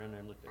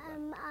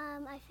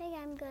think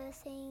I'm gonna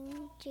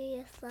sing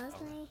Jesus Loves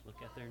Me. Look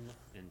out there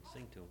and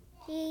sing to him.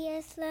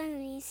 Jesus loves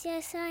me,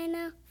 yes I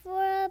know,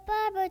 for a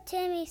Bible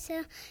tell me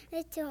so.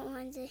 Little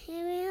ones that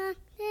hear me long,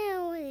 they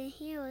don't want to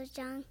hear was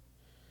John.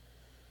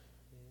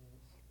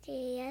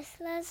 Jesus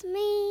loves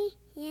me,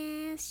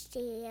 yes,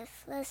 Jesus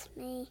loves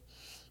me.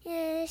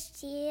 Yes,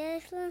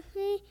 Jesus loves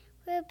me,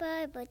 for a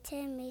Bible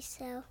tell me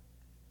so.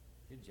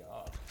 Good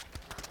job.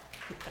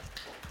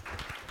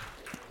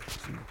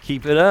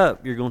 Keep it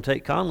up. You're going to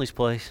take Conley's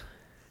place.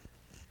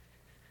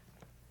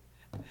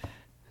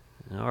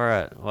 All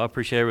right. Well, I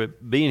appreciate everybody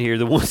being here.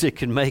 The ones that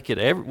can make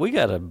it. We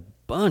got a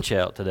bunch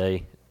out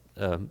today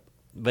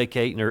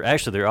vacating, or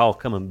actually they're all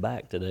coming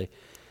back today.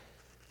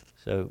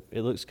 So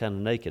it looks kind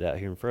of naked out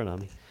here in front of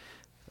me.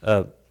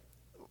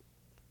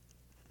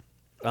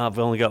 I've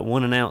only got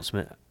one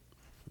announcement.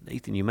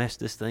 Nathan, you messed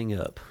this thing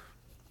up.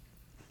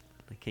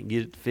 I can't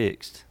get it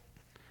fixed.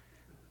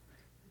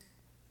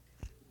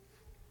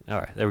 All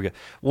right, there we go.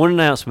 One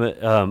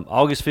announcement,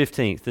 August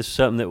 15th. This is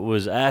something that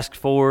was asked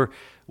for.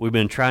 We've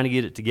been trying to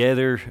get it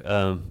together.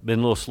 Been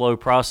a little slow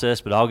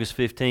process, but August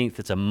 15th,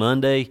 it's a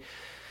Monday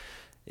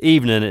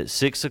evening at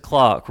 6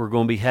 o'clock. We're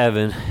going to be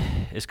having,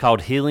 it's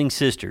called Healing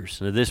Sisters.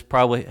 Now, this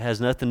probably has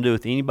nothing to do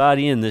with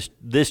anybody in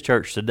this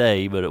church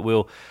today, but it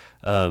will,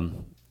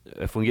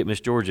 if we can get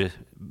Miss Georgia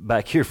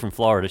back here from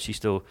Florida. She's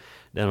still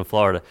down in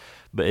Florida.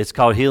 But it's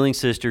called Healing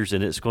Sisters,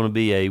 and it's going to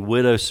be a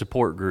widow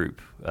support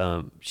group.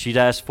 She'd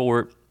asked for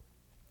it.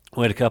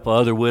 We had a couple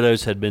other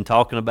widows had been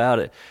talking about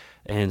it,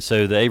 and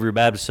so the Avery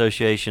Baptist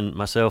Association,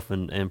 myself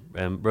and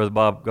Brother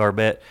Bob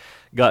Garbett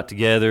got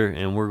together,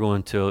 and we're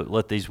going to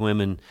let these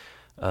women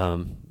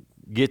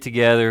get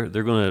together.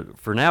 They're going to,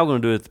 for now,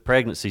 going to do it at the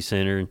pregnancy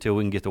center until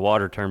we can get the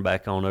water turned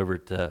back on over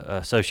at the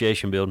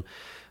association building.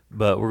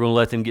 But we're going to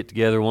let them get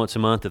together once a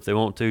month if they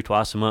want to,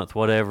 twice a month,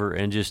 whatever,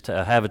 and just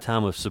have a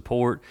time of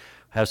support,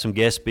 have some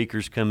guest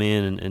speakers come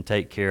in and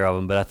take care of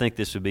them. But I think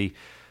this would be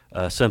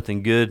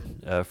something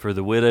good for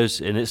the widows,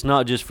 and it's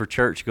not just for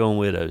church-going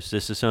widows.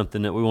 This is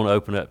something that we want to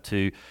open up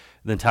to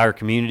the entire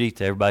community,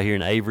 to everybody here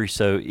in Avery.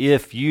 So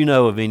if you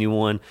know of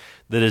anyone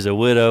that is a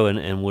widow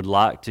and would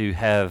like to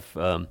have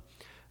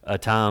a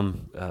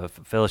time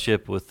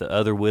fellowship with the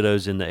other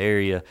widows in the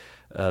area,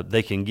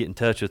 they can get in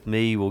touch with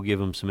me. We'll give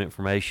them some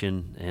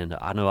information, and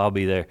I know I'll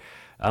be there.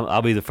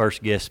 I'll be the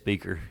first guest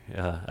speaker.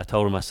 I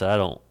told them, I said,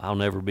 I'll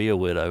never be a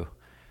widow.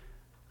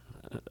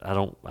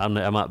 I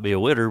might be a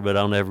widder, but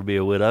I'll never be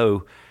a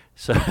widow.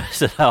 So I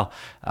said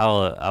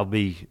I'll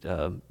be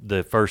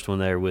the first one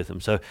there with them.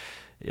 So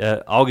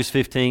August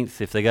 15th,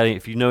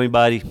 if you know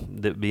anybody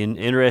that be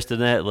interested in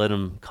that, let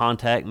them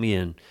contact me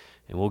and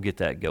we'll get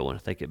that going. I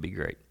think it'd be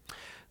great.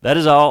 That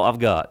is all I've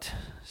got.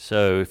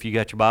 So if you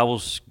got your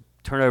Bibles,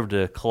 turn over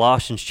to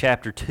Colossians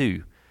chapter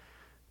 2.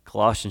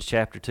 Colossians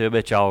chapter 2. I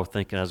bet y'all were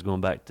thinking I was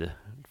going back to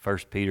 1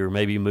 Peter, or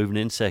maybe moving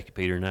in 2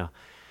 Peter now.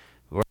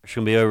 We're going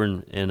to be over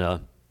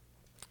in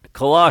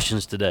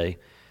Colossians today.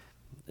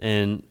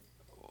 And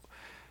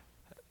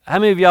how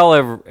many of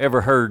y'all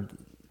ever heard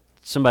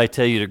somebody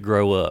tell you to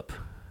grow up?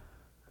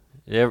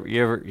 You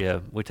ever? Yeah,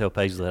 we tell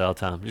Paisley that all the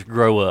time. Just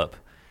grow up.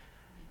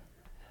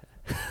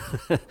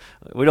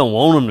 We don't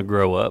want them to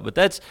grow up, but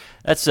that's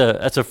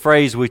a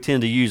phrase we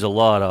tend to use a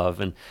lot of.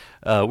 And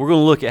we're going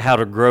to look at how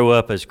to grow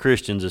up as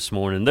Christians this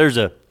morning. There's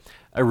a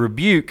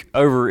rebuke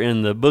over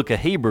in the book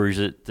of Hebrews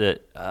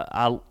that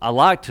I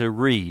like to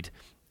read.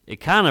 It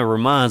kind of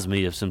reminds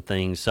me of some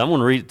things. So I'm going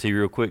to read it to you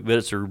real quick, but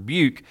it's a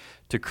rebuke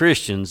to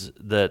Christians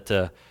that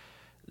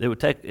they would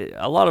take.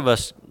 A lot of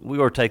us, we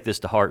ought to take this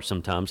to heart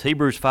sometimes.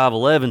 Hebrews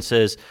 5:11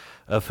 says,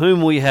 "Of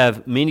whom we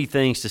have many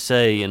things to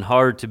say and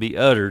hard to be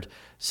uttered,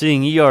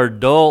 seeing ye are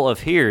dull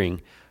of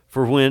hearing.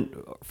 For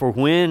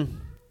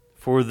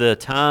the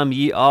time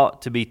ye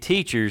ought to be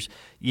teachers,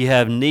 ye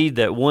have need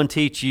that one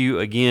teach you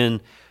again,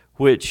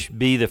 which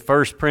be the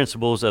first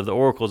principles of the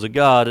oracles of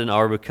God, and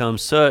are become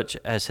such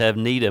as have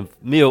need of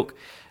milk,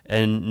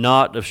 and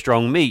not of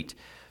strong meat.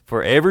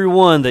 For every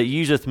one that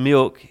useth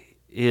milk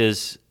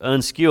is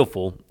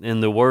unskillful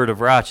in the word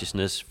of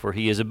righteousness, for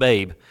he is a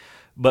babe.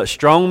 But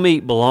strong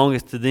meat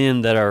belongeth to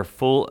them that are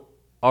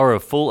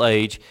of full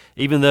age,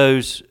 even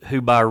those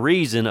who by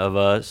reason of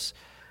us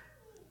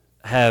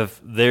have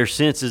their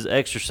senses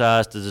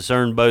exercised to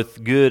discern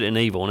both good and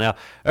evil." Now,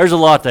 there's a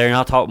lot there, and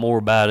I'll talk more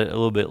about it a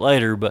little bit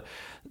later, but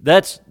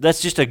that's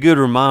just a good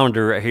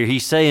reminder right here.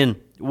 He's saying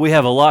we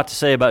have a lot to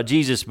say about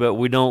Jesus, but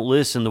we don't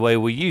listen the way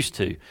we used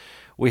to.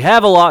 We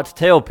have a lot to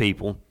tell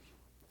people.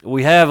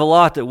 We have a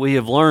lot that we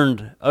have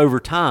learned over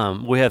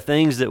time. We have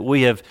things that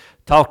we have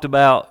talked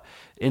about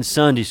in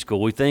Sunday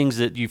school, things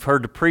that you've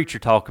heard the preacher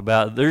talk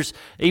about. There's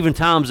even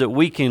times that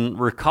we can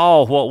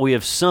recall what we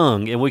have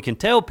sung, and we can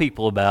tell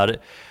people about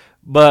it,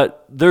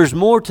 but there's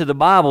more to the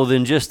Bible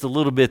than just the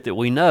little bit that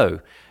we know.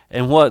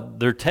 And what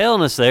they're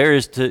telling us there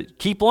is to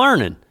keep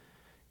learning,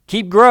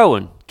 keep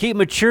growing, keep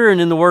maturing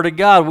in the Word of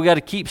God. We got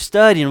to keep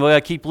studying. We got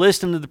to keep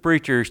listening to the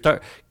preacher.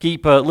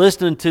 Keep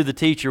listening to the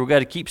teacher. We got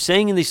to keep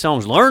singing these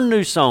songs, learn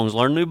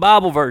new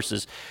Bible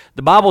verses.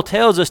 The Bible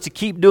tells us to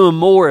keep doing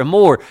more and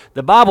more.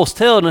 The Bible's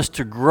telling us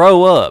to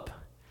grow up,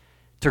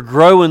 to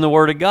grow in the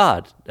Word of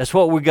God. That's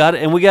what we got,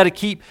 and we got to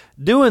keep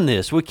doing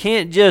this. We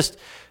can't just,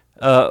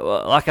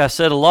 like I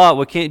said a lot,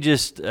 we can't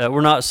just,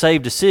 we're not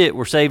saved to sit,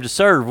 we're saved to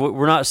serve.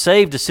 We're not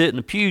saved to sit in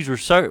the pews,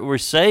 we're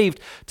saved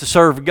to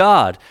serve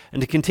God and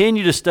to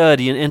continue to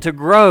study and to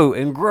grow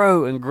and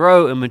grow and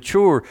grow and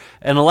mature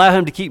and allow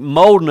Him to keep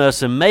molding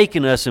us and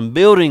making us and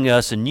building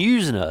us and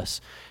using us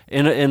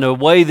in a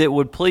way that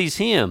would please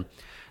Him.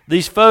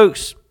 These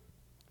folks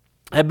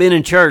have been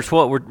in church,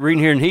 what we're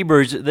reading here in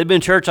Hebrews, they've been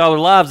in church all their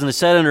lives, and they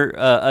sat under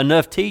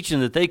enough teaching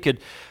that they could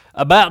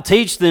about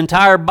teach the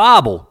entire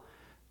Bible.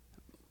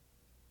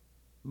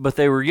 But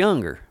they were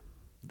younger.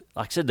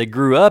 Like I said, they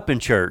grew up in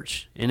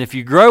church. And if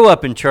you grow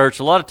up in church,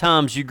 a lot of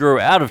times you grow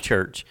out of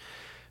church.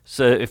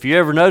 So if you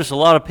ever notice a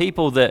lot of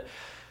people that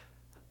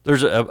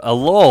there's a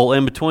lull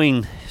in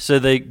between, so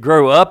they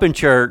grow up in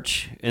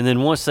church, and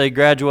then once they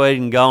graduate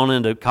and gone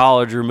into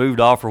college or moved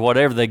off or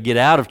whatever, they get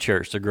out of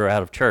church, they grow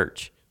out of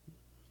church.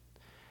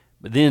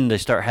 But then they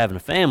start having a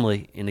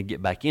family and they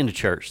get back into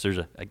church. There's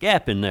a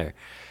gap in there.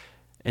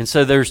 And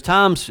so there's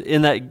times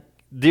in that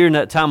during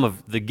that time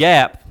of the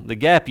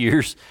gap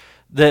years,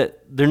 that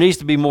there needs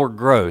to be more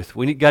growth.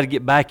 We got to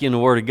get back in the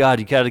Word of God.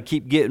 You got to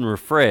keep getting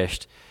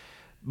refreshed.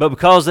 But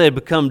because they had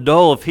become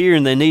dull of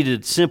hearing, they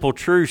needed simple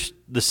truths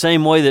the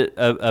same way that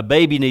a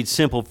baby needs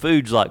simple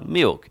foods like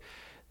milk.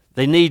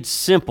 They need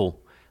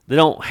simple. They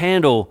don't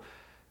handle...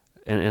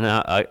 And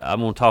I'm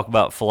going to talk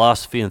about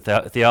philosophy and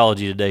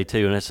theology today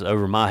too, and that's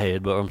over my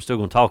head, but I'm still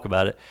going to talk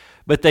about it.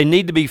 But they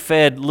need to be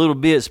fed little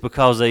bits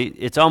because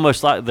it's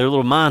almost like their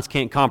little minds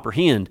can't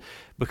comprehend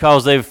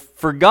because they've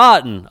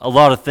forgotten a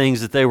lot of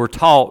things that they were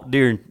taught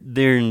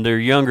during their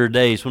younger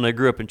days when they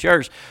grew up in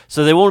church.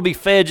 So they want to be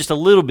fed just a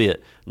little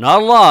bit.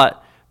 Not a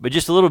lot, but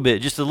just a little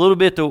bit. Just a little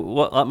bit,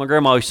 like my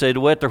grandma always said,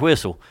 to wet their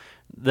whistle.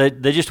 They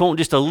just want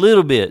just a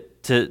little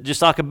bit,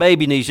 just like a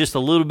baby needs just a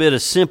little bit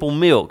of simple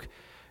milk.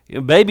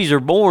 Babies are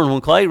born,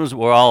 when Clayton was,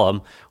 well, all of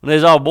them, when they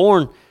was all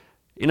born,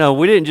 we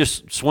didn't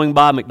just swing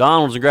by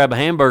McDonald's and grab a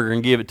hamburger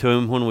and give it to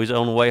him when we was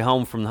on the way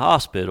home from the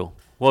hospital.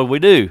 What did we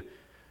do?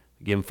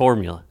 Give him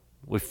formula.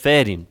 We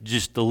fed him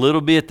just a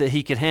little bit that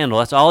he could handle.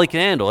 That's all he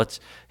can handle.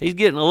 He's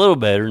getting a little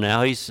better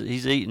now. He's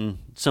eating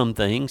some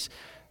things,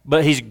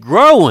 but he's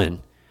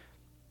growing.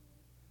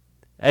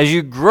 As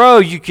you grow,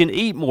 you can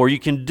eat more. You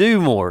can do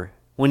more.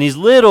 When he's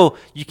little,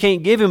 you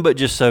can't give him but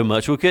just so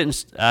much. I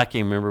can't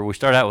remember. We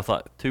started out with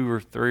like 2 or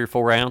 3 or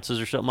 4 ounces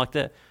or something like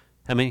that.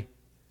 How many?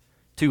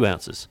 2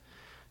 ounces.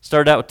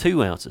 Started out with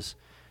 2 ounces.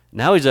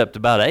 Now he's up to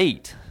about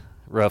 8,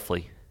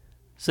 roughly.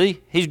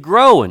 See, he's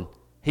growing.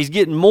 He's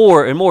getting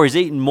more and more. He's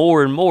eating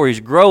more and more. He's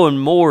growing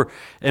more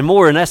and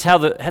more, and that's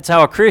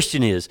how a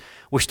Christian is.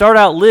 We start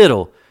out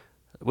little.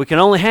 We can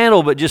only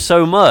handle but just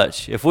so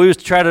much. If we was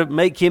to try to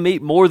make him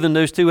eat more than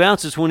those 2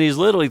 ounces when he's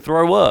little, he'd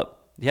throw up.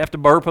 You have to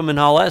burp him and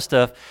all that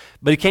stuff,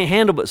 but he can't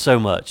handle but so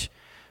much.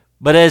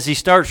 But as he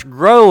starts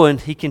growing,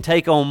 he can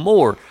take on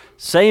more.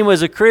 Same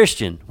as a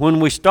Christian.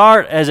 When we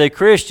start as a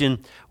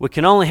Christian, we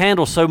can only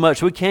handle so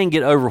much. We can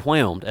get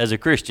overwhelmed as a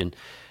Christian.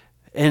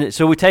 And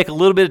so we take a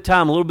little bit of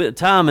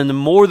time, and the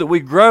more that we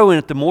grow in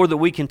it, the more that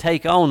we can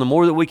take on, the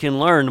more that we can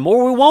learn, the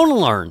more we want to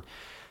learn.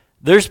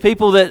 There's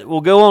people that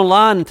will go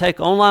online and take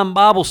online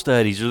Bible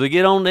studies, or they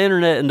get on the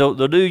internet and they'll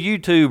do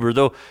YouTube, or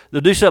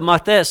they'll do something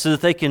like that so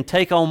that they can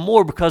take on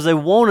more because they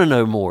want to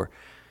know more.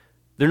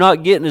 They're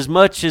not getting as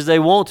much as they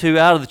want to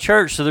out of the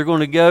church, so they're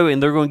going to go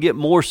and they're going to get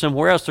more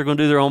somewhere else. They're going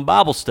to do their own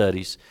Bible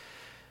studies.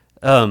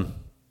 As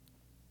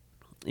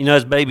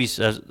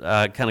babies,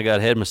 I kind of got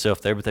ahead of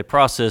myself there, but they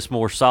process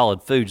more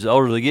solid foods. The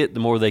older they get,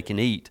 the more they can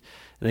eat.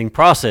 And they can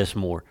process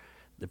more.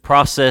 The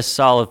processed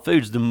solid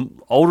foods, the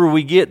older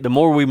we get, the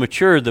more we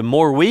mature, the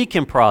more we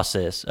can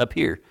process up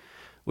here.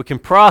 We can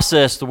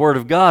process the Word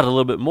of God a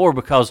little bit more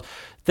because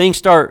we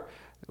start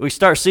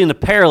seeing the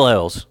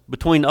parallels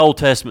between the Old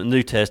Testament and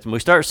New Testament. We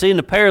start seeing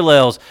the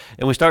parallels,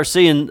 and we start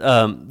seeing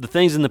the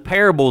things in the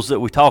parables that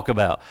we talk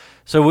about.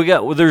 So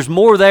there's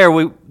more there.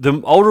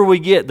 The older we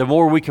get, the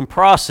more we can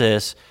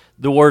process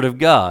the Word of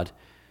God.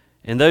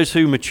 And those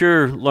who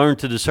mature learn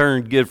to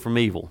discern good from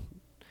evil.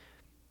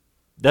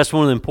 That's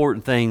one of the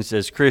important things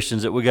as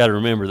Christians that we got to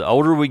remember. The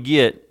older we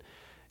get,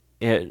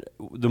 the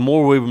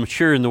more we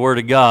mature in the Word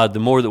of God, the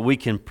more that we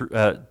can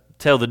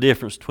tell the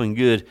difference between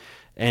good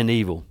and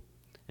evil.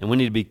 And we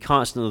need to be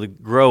constantly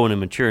growing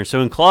and maturing. So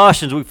in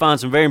Colossians, we find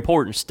some very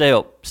important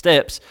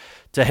steps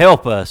to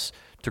help us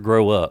to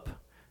grow up.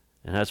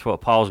 And that's what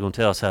Paul's going to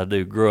tell us how to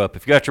do, grow up.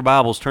 If you got your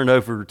Bibles, turn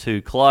over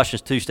to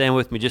Colossians 2. Stand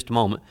with me just a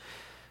moment.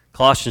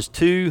 Colossians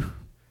 2,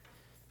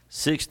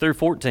 6 through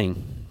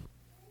 14.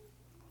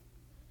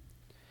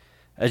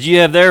 As ye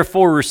have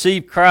therefore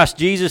received Christ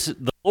Jesus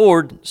the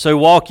Lord, so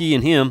walk ye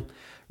in him,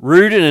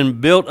 rooted and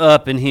built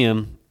up in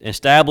him,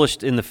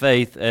 established in the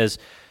faith as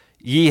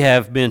ye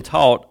have been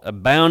taught,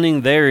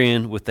 abounding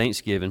therein with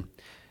thanksgiving.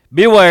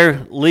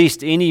 Beware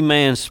lest any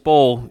man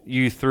spoil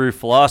you through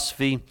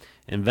philosophy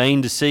and vain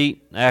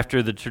deceit,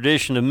 after the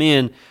tradition of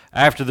men,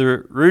 after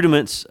the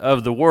rudiments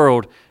of the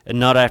world, and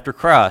not after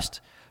Christ.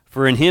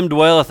 For in him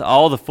dwelleth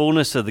all the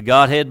fullness of the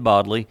Godhead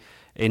bodily,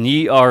 and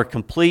ye are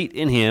complete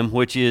in him,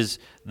 which is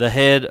the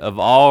head of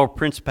all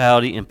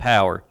principality and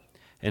power,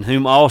 in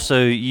whom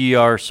also ye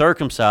are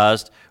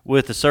circumcised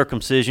with the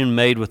circumcision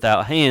made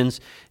without hands,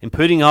 in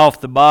putting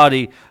off the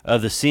body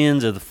of the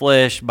sins of the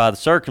flesh by the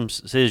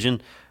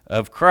circumcision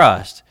of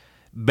Christ,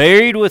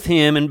 buried with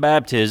him in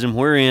baptism,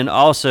 wherein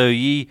also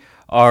ye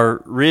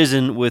are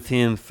risen with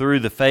him through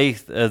the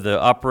faith of the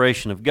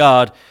operation of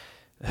God,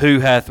 who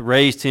hath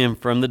raised him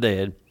from the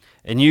dead.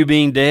 And you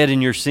being dead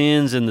in your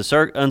sins and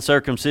the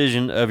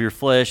uncircumcision of your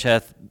flesh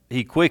hath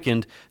he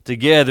quickened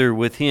together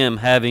with him,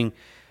 having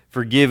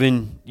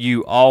forgiven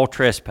you all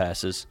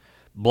trespasses,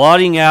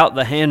 blotting out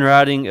the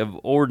handwriting of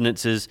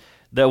ordinances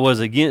that was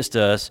against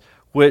us,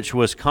 which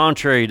was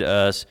contrary to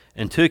us,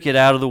 and took it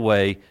out of the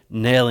way,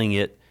 nailing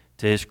it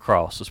to his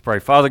cross. Let's pray.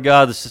 Father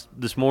God,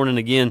 this morning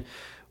again,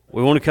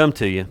 we want to come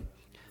to you.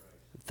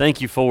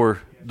 Thank you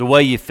for the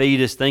way you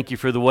feed us. Thank you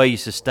for the way you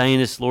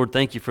sustain us. Lord,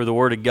 thank you for the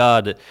Word of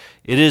God. That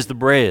it is the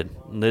bread.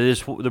 That it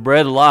is the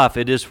bread of life.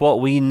 It is what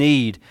we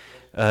need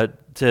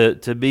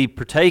to be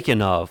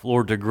partaken of,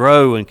 Lord, to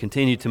grow and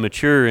continue to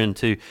mature, and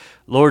to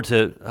Lord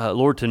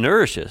to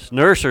nourish us,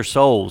 nourish our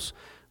souls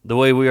the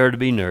way we are to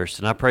be nourished.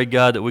 And I pray,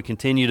 God, that we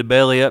continue to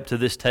belly up to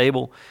this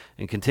table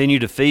and continue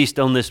to feast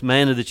on this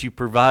manna that you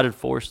provided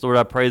for us. Lord,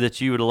 I pray that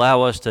you would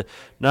allow us to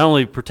not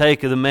only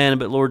partake of the manna,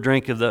 but, Lord,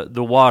 drink of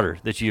the water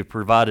that you have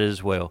provided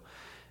as well.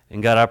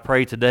 And, God, I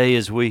pray today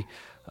as we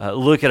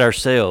look at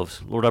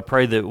ourselves, Lord, I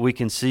pray that we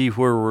can see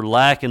where we're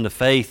lacking the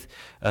faith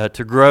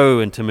to grow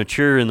and to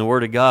mature in the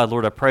Word of God.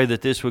 Lord, I pray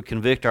that this would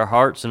convict our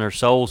hearts and our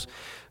souls,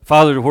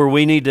 Father, where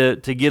we need to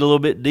get a little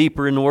bit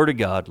deeper in the Word of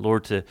God,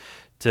 Lord,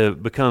 to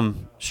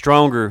become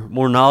stronger,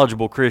 more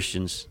knowledgeable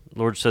Christians,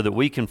 Lord, so that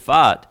we can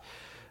fight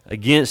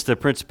against the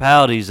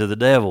principalities of the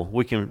devil.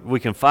 We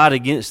can fight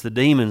against the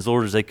demons,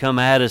 Lord, as they come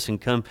at us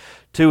and come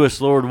to us,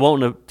 Lord,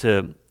 wanting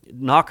to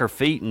knock our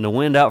feet and the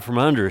wind out from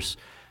under us.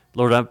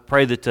 Lord, I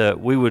pray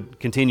that we would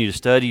continue to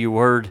study your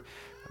word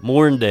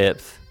more in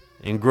depth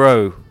and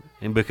grow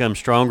and become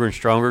stronger and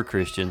stronger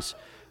Christians.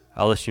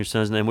 I'll listen in your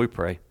Son's name we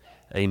pray.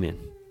 Amen.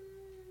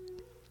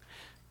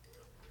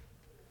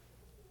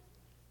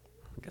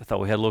 I thought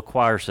we had a little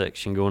choir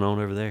section going on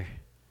over there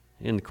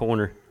in the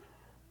corner.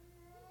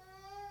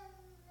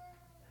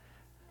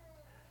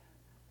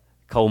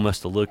 Cole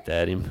must have looked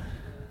at him.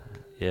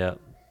 Yeah.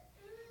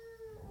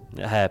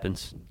 That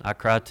happens. I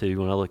cry too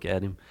when I look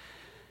at him.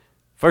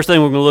 First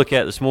thing we're going to look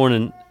at this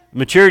morning,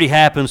 maturity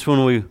happens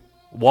when we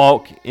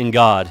walk in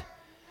God.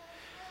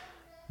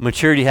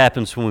 Maturity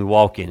happens when we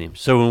walk in Him.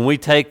 So when we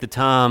take the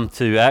time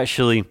to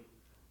actually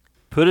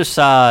put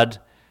aside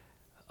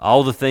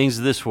all the things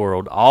of this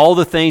world, all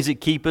the things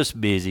that keep us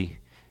busy,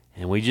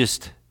 and we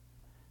just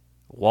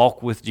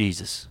walk with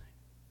Jesus,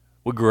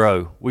 we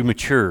grow, we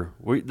mature.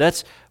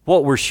 That's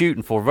what we're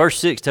shooting for. Verse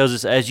 6 tells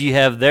us, as ye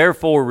have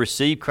therefore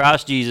received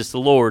Christ Jesus the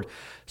Lord,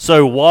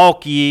 so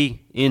walk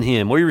ye in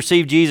Him. We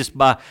receive Jesus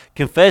by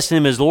confessing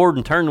Him as Lord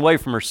and turning away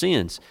from our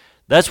sins.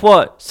 That's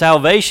what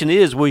salvation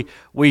is.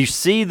 We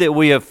see that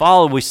we have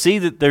followed. We see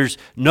that there's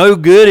no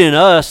good in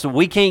us.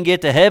 We can't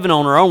get to heaven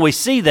on our own. We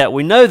see that.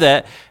 We know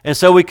that. And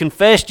so we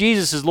confess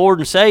Jesus as Lord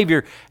and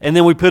Savior, and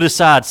then we put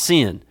aside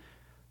sin.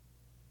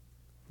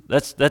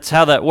 That's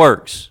how that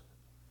works.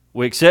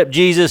 We accept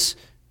Jesus,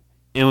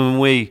 and when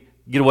we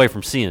get away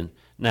from sin.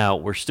 Now,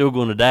 we're still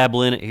going to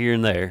dabble in it here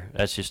and there.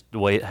 That's just the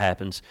way it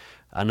happens.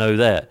 I know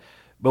that.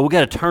 But we've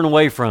got to turn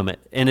away from it.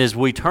 And as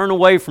we turn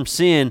away from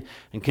sin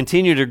and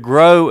continue to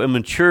grow and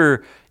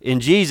mature in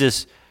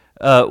Jesus,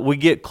 we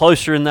get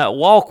closer in that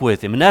walk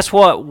with Him. And that's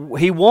what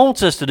He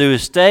wants us to do,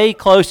 is stay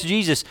close to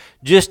Jesus.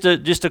 Just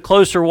a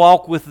closer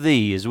walk with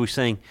Thee, as we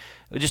sing.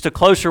 Just a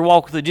closer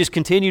walk with Thee. Just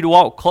continue to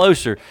walk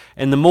closer.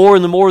 And the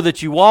more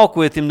that you walk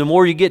with Him, the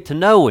more you get to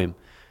know Him.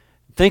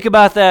 Think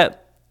about that.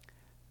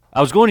 I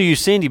was going to use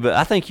Cindy, but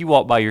I think you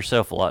walk by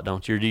yourself a lot,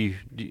 don't you? Or do you?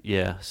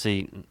 Yeah,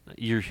 see,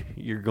 you're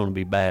going to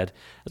be bad.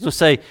 I was going to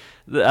say,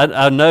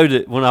 I know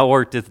that when I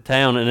worked at the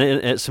town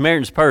and at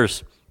Samaritan's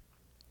Purse,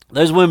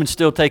 those women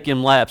still take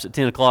them laps at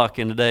 10 o'clock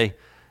in the day.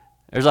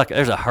 There's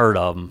a herd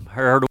of them. A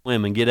herd of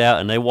women get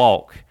out and they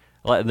walk.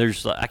 I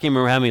can't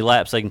remember how many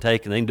laps they can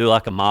take, and they can do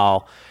like a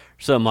mile or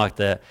something like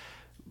that.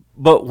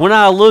 But when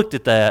I looked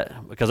at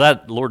that, because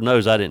Lord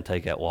knows I didn't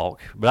take that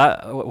walk,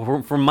 but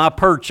from my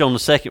perch on the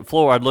second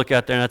floor, I'd look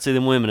out there and I'd see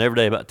them women every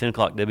day about 10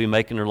 o'clock. They'd be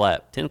making their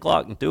lap. 10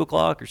 o'clock and 2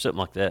 o'clock or something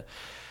like that.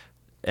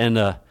 And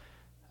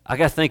I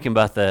got thinking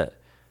about that.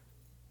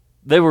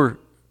 They were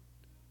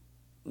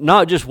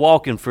not just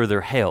walking for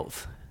their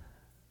health.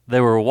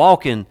 They were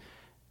walking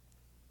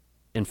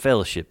and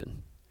fellowshipping.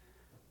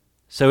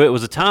 So it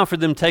was a time for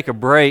them to take a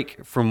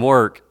break from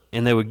work,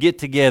 and they would get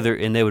together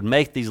and they would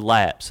make these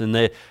laps.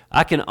 And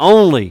I can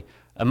only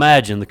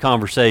imagine the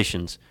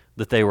conversations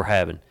that they were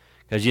having,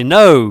 because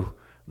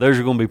those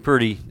are going to be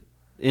pretty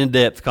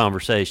in-depth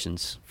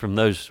conversations from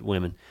those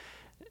women.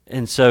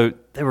 And so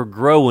they were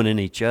growing in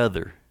each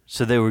other.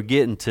 So they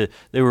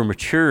were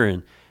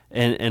maturing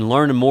and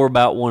learning more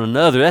about one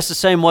another. That's the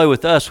same way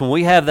with us. When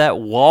we have that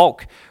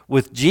walk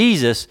with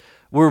Jesus,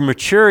 we're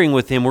maturing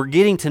with them. We're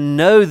getting to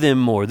know them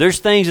more. There's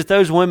things that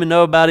those women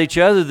know about each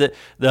other that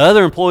the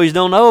other employees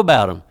don't know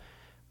about them,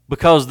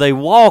 because they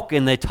walk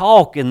and they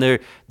talk and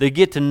they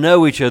get to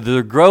know each other.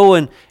 They're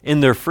growing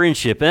in their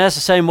friendship. And that's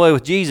the same way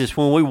with Jesus.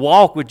 When we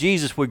walk with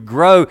Jesus, we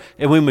grow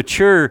and we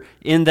mature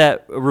in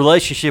that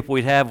relationship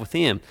we have with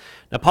Him.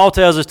 Now, Paul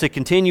tells us to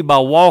continue by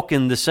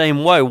walking the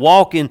same way.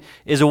 Walking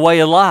is a way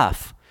of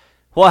life.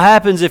 What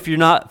happens if you're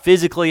not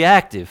physically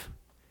active?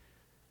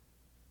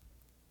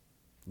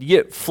 You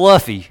get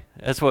fluffy.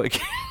 That's what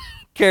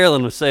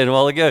Carolyn was saying a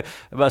while ago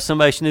about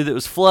somebody she knew that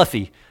was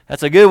fluffy.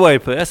 That's a good way to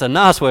put it. That's a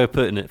nice way of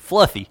putting it,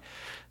 fluffy.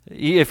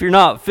 If you're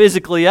not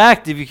physically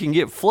active, you can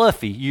get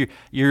fluffy.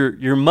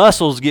 Your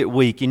muscles get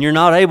weak, and you're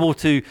not able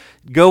to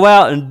go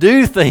out and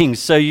do things,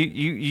 so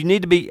you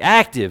need to be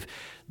active.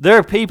 There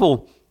are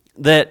people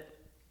that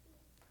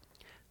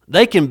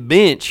they can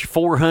bench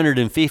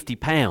 450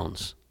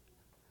 pounds.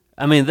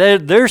 I mean,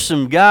 there's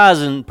some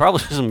guys and probably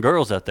some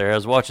girls out there. I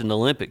was watching the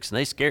Olympics, and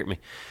they scared me.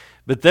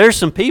 But there's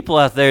some people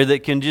out there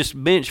that can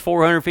just bench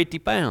 450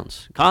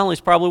 pounds.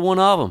 Conley's probably one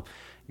of them.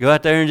 Go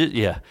out there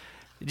and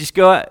just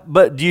go out.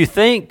 But do you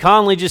think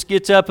Conley just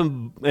gets up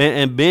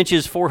and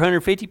benches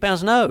 450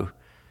 pounds? No.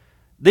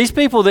 These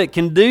people that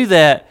can do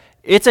that,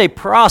 it's a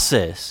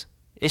process.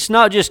 It's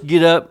not just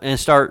get up and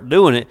start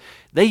doing it.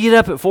 They get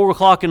up at 4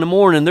 o'clock in the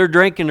morning. They're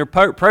drinking their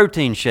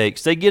protein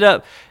shakes. They get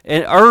up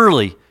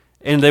early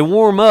and they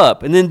warm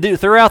up. And then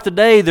throughout the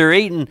day, they're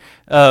eating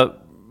a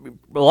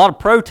lot of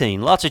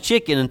protein, lots of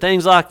chicken and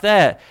things like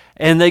that.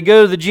 And they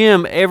go to the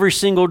gym every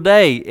single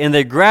day, and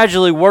they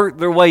gradually work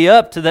their way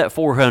up to that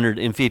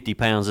 450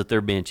 pounds that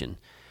they're benching.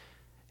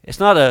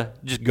 It's not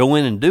just go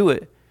in and do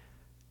it.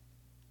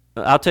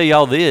 I'll tell you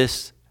all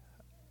this.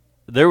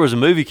 There was a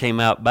movie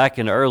came out back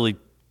in the early,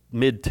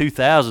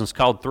 mid-2000s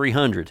called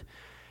 300.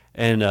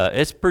 And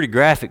it's a pretty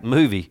graphic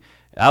movie.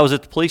 I was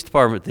at the police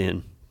department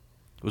then.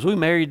 Was we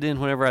married then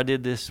whenever I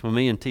did this? When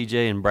me and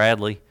TJ and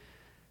Bradley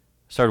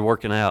started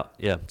working out,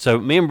 yeah. So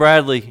me and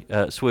Bradley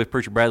Swift,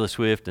 Preacher Bradley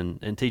Swift, and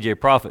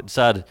TJ Prophet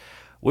decided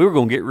we were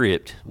going to get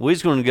ripped. We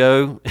was going to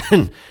go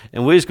and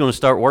we was going to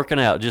start working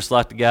out just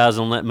like the guys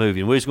on that movie.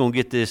 And we was going to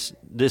get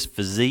this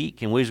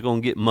physique, and we was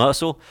going to get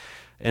muscle.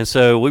 And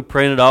so we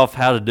printed off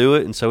how to do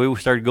it. And so we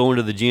started going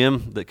to the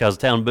gym because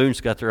the town of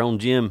Boone's got their own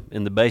gym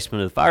in the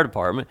basement of the fire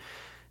department.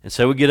 And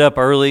so we get up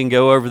early and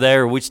go over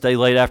there. We'd stay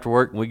late after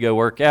work, and we go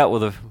work out.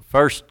 Well,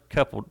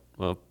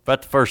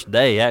 about the first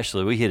day,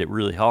 actually, we hit it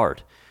really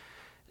hard.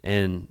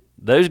 And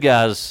those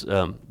guys,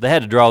 they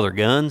had to draw their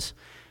guns,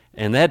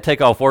 and they had to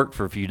take off work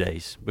for a few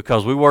days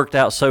because we worked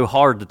out so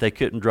hard that they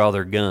couldn't draw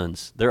their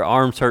guns. Their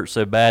arms hurt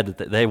so bad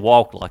that they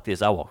walked like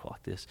this. I walked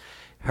like this.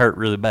 It hurt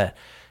really bad.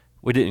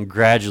 We didn't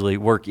gradually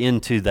work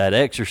into that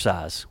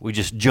exercise. We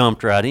just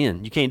jumped right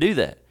in. You can't do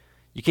that.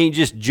 You can't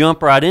just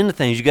jump right into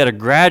things. You got to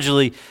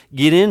gradually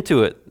get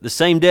into it. The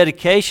same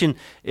dedication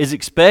is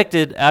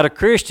expected out of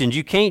Christians.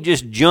 You can't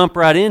just jump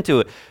right into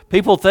it.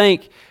 People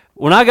think,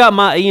 when I got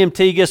my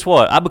EMT, guess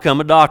what? I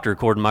become a doctor,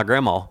 according to my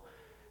grandma.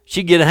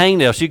 She'd get a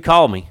hangnail. She'd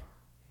call me.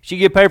 She'd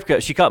get a paper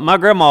cut. My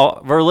grandma,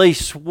 Verlee,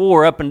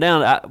 swore up and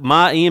down,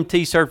 my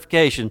EMT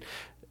certification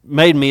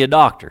made me a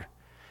doctor.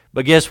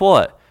 But guess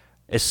what?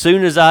 As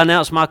soon as I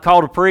announced my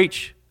call to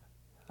preach,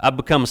 I'd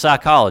become a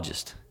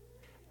psychologist.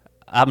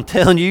 I'm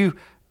telling you,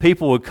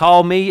 people would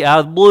call me out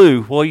of the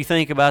blue. What do you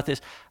think about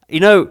this? You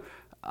know,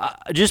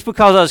 just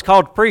because I was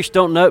called to preach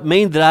don't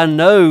mean that I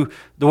know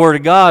the Word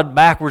of God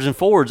backwards and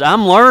forwards.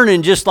 I'm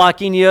learning just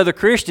like any other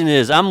Christian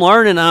is. I'm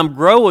learning, I'm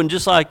growing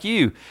just like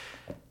you.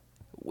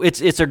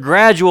 It's a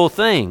gradual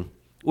thing.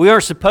 We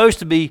aren't supposed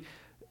to be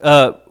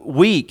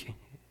weak,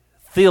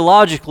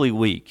 theologically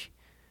weak.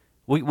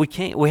 We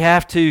can't. We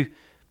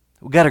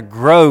got to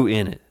grow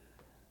in it.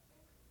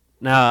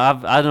 Now,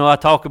 I know I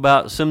talk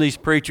about some of these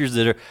preachers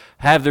that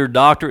have their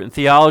doctorate in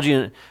theology,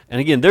 and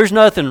again, there's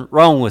nothing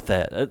wrong with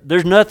that.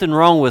 There's nothing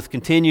wrong with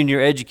continuing your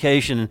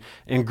education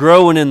and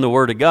growing in the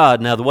Word of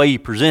God. Now, the way you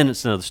present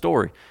it's another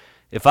story.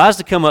 If I was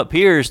to come up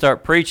here and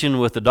start preaching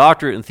with a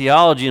doctorate in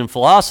theology and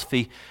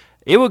philosophy,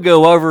 it would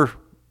go over,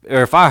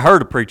 or if I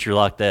heard a preacher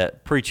like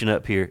that preaching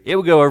up here, it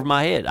would go over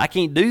my head. I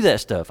can't do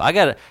that stuff. I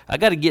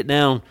gotta get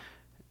down.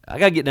 I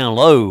got to get down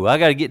low. I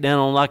got to get down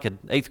on like an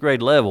 8th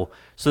grade level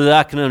so that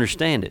I can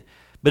understand it.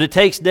 But it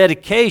takes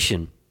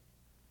dedication.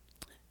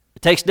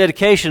 It takes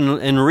dedication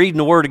in reading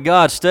the Word of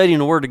God, studying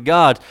the Word of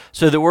God,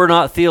 so that we're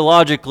not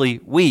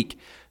theologically weak,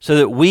 so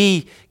that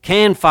we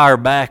can fire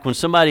back when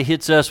somebody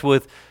hits us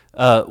with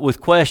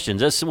questions.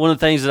 That's one of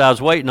the things that I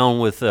was waiting on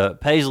with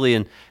Paisley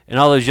and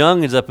all those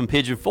youngins up in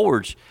Pigeon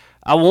Forge.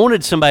 I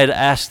wanted somebody to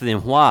ask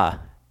them why.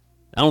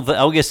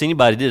 I guess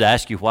anybody did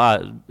ask you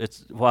why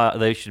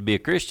they should be a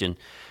Christian.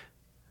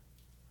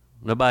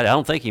 Nobody. I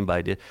don't think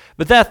anybody did.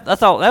 But I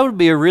thought that would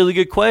be a really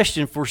good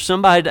question for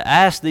somebody to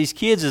ask these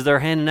kids as they're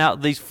handing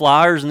out these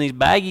flyers and these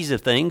baggies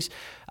of things.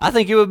 I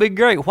think it would be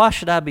great. Why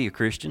should I be a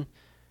Christian?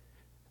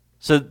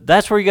 So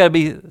that's where you got to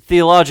be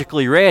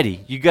theologically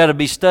ready. You got to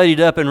be studied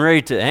up and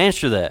ready to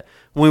answer that.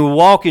 When we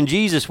walk in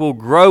Jesus, we'll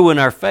grow in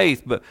our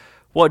faith. But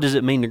what does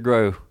it mean to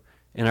grow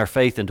in our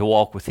faith and to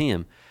walk with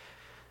Him.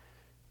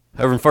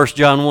 Over in 1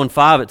 John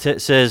 1:5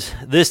 it says,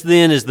 "This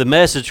then is the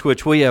message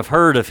which we have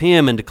heard of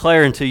Him and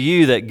declare unto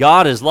you, that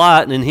God is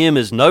light and in Him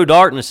is no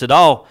darkness at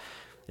all.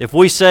 If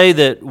we say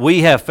that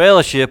we have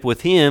fellowship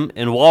with Him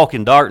and walk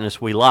in darkness,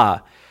 we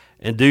lie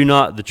and do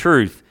not the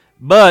truth.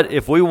 But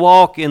if we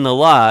walk in the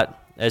light,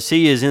 as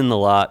He is in the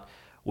light,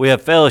 we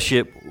have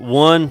fellowship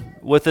one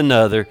with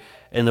another,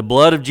 and the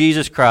blood of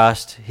Jesus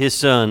Christ, His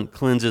Son,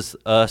 cleanses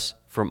us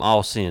from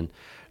all sin."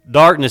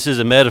 Darkness is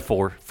a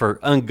metaphor for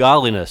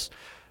ungodliness.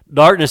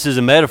 Darkness is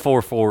a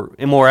metaphor for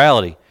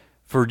immorality,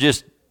 for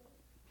just,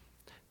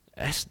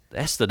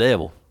 that's the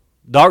devil.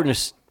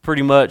 Darkness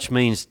pretty much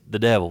means the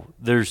devil.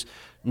 There's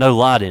no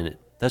light in it.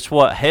 That's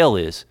what hell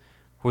is.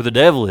 Where the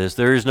devil is,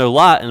 there is no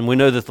light, and we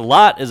know that the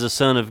light is the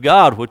Son of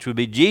God, which would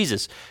be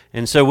Jesus.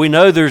 And so we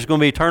know there's going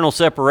to be eternal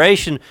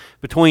separation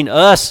between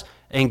us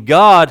and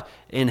God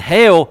in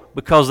hell,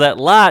 because that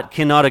light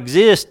cannot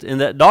exist in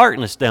that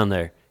darkness down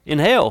there in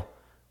hell.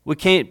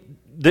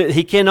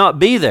 He cannot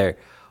be there.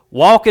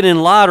 Walking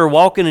in light or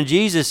walking in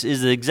Jesus is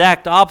the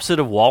exact opposite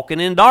of walking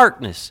in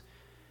darkness.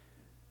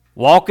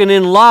 Walking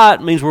in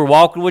light means we're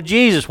walking with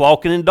Jesus.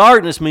 Walking in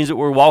darkness means that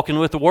we're walking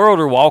with the world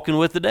or walking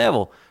with the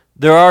devil.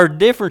 There are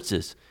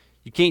differences.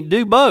 You can't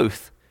do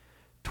both.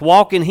 To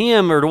walk in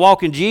Him or to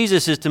walk in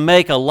Jesus is to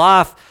make a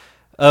life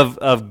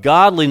of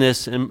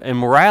godliness and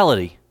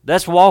morality.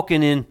 That's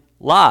walking in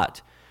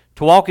light.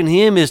 To walk in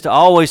Him is to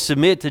always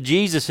submit to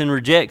Jesus and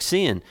reject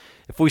sin.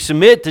 If we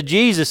submit to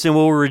Jesus, then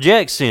we'll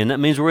reject sin. That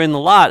means we're in the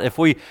light. If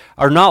we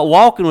are not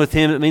walking with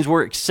Him, it means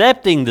we're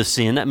accepting the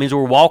sin. That means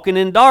we're walking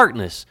in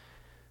darkness.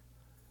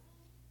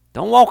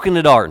 Don't walk in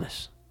the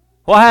darkness.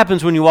 What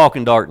happens when you walk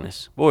in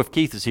darkness? Boy, if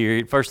Keith is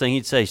here, the first thing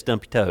he'd say is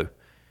stump your toe.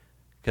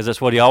 Because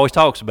that's what he always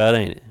talks about,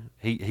 ain't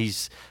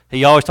it?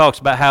 He always talks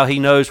about how he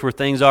knows where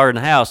things are in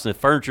the house, and if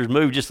furniture's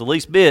moved just the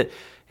least bit,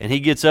 and he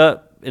gets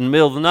up in the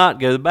middle of the night to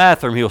go to the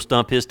bathroom, he'll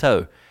stump his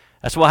toe.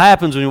 That's what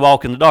happens when you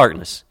walk in the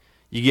darkness.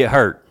 You get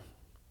hurt.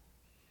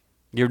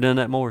 You ever done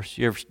that, Morris?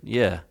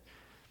 Yeah.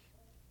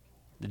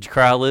 Did you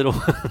cry a little?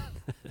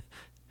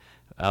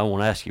 I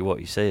won't ask you what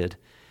you said.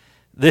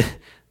 This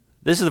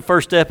is the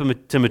first step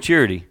to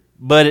maturity,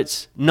 but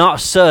it's not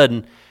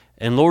sudden,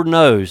 and Lord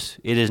knows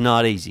it is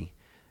not easy.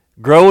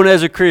 Growing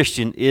as a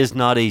Christian is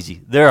not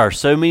easy. There are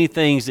so many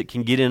things that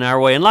can get in our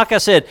way. And like I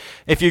said,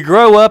 if you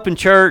grow up in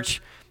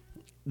church,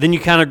 then you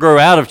kind of grow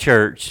out of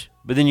church,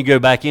 but then you go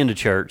back into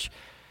church.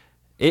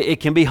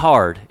 It can be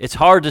hard. It's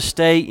hard to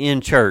stay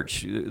in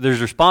church. There's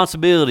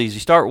responsibilities.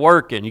 You start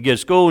working. You go to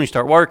school and you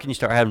start working. You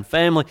start having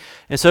family.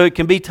 And so it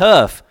can be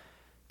tough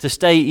to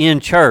stay in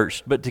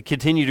church, but to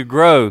continue to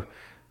grow,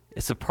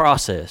 it's a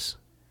process.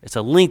 It's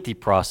a lengthy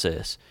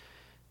process.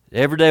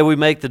 Every day we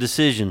make the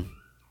decision.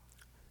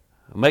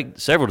 We make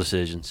several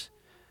decisions.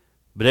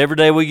 But every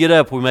day we get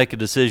up, we make a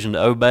decision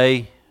to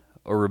obey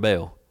or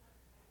rebel.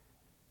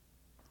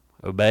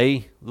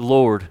 Obey the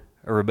Lord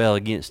or rebel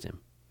against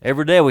Him.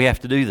 Every day we have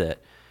to do that.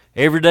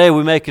 Every day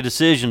we make a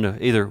decision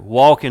to either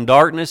walk in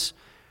darkness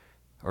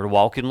or to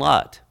walk in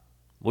light.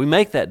 We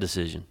make that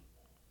decision.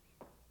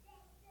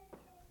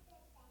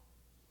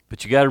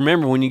 But you got to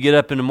remember when you get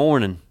up in the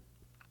morning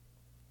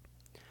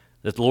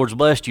that the Lord's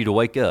blessed you to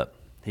wake up.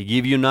 He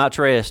gave you a night's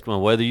rest. Well,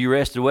 whether you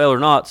rested well or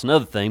not, it's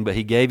another thing, but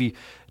He gave you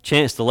a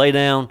chance to lay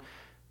down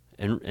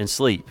and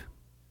sleep.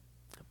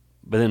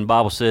 But then the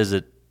Bible says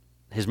that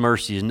His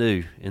mercy is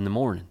new in the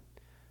morning.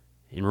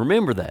 And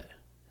remember that.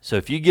 So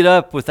if you get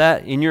up with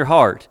that in your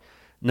heart,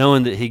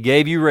 knowing that He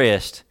gave you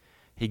rest,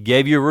 He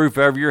gave you a roof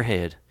over your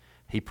head,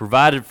 He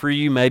provided for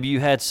you, maybe you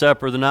had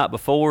supper the night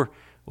before,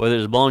 whether it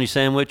was a bologna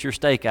sandwich or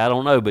steak, I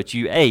don't know, but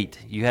you ate,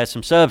 you had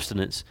some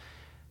substance.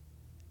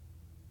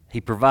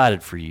 He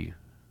provided for you.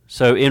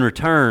 So in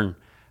return,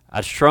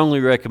 I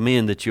strongly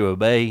recommend that you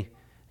obey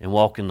and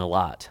walk in the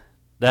light.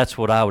 That's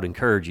what I would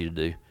encourage you to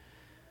do.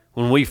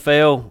 When we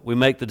fail, we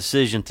make the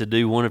decision to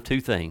do one of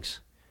two things.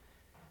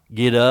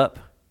 Get up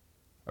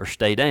or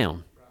stay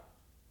down.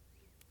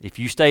 If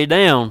you stay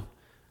down,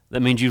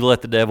 that means you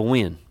let the devil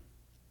win.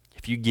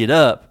 If you get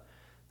up,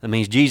 that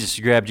means Jesus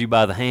grabbed you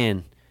by the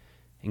hand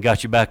and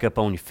got you back up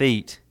on your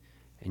feet,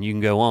 and you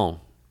can go on.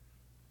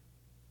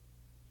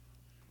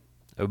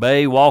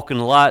 Obey, walk in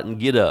the light, and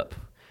get up.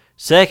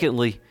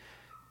 Secondly,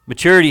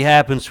 maturity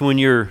happens when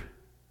you're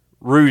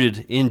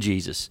rooted in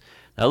Jesus.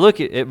 Now look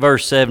at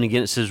verse 7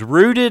 again. It says,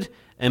 "Rooted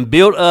and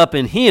built up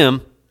in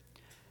Him,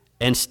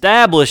 and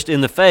established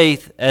in the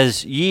faith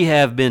as ye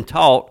have been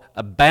taught,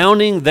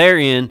 abounding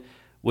therein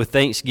with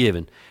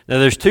thanksgiving." Now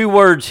there's two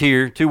word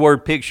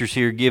pictures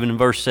here given in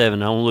verse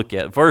 7 I want to look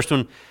at. The first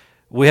one,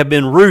 we have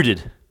been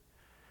rooted.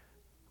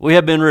 We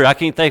have been rooted. I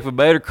can't think of a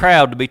better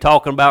crowd to be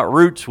talking about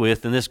roots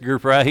with than this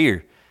group right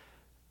here.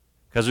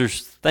 Because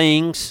there's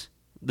things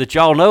that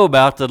y'all know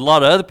about that a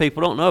lot of other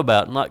people don't know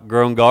about, like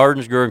growing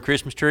gardens, growing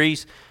Christmas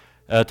trees.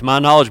 To my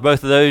knowledge,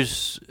 both of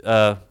those,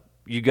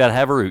 you got to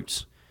have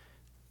roots.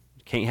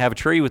 Can't have a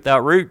tree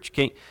without roots.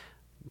 You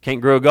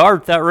can't grow a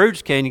garden without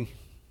roots, can you,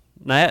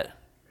 Nat?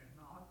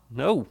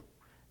 No,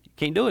 you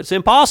can't do it. It's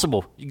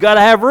impossible. You got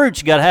to have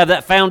roots. You got to have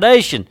that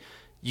foundation.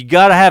 You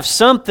got to have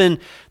something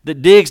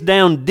that digs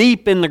down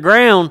deep in the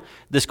ground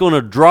that's going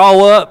to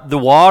draw up the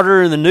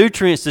water and the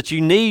nutrients that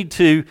you need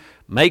to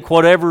make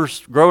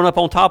whatever's growing up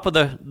on top of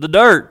the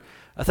dirt.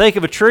 I think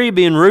of a tree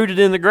being rooted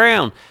in the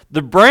ground.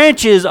 The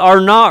branches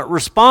are not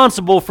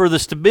responsible for the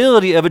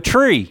stability of a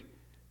tree.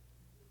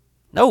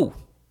 No,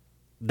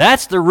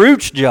 that's the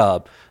root's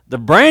job. The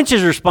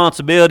branch's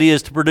responsibility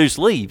is to produce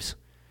leaves.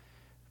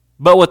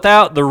 But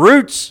without the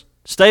roots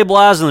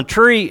stabilizing the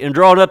tree and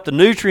drawing up the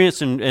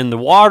nutrients and the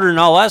water and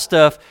all that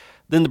stuff,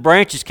 then the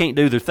branches can't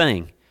do their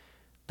thing.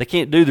 They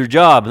can't do their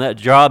job, and that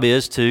job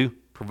is to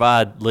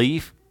provide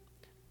leaf,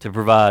 to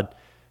provide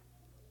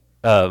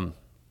a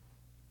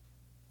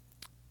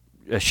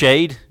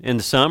shade in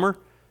the summer,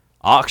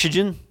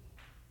 oxygen.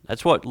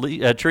 That's what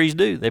trees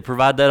do. They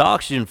provide that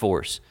oxygen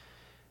for us.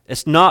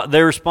 It's not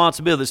their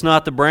responsibility. It's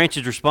not the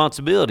branch's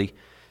responsibility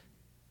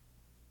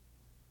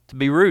to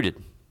be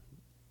rooted.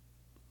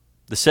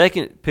 The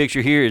second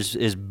picture here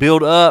is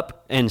built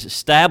up and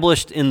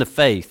established in the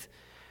faith.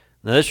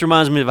 Now this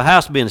reminds me of a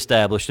house being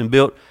established and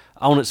built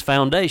on its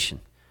foundation.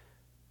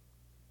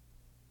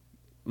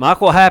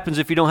 Michael, what happens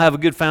if you don't have a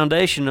good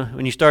foundation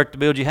when you start to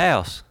build your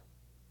house?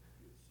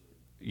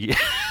 Yeah.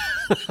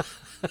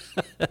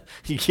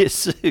 You get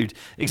sued.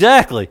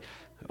 Exactly.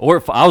 Or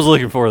if I was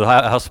looking for the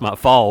house might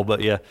fall,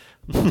 but yeah,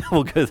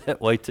 we'll go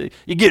that way too.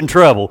 You get in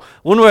trouble.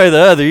 One way or the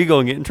other, you're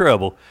going to get in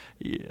trouble.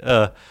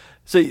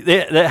 So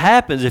that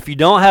happens if you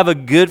don't have a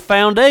good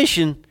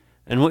foundation,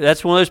 and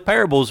that's one of those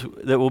parables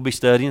that we'll be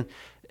studying.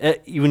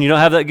 When you don't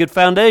have that good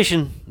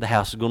foundation, the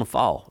house is going to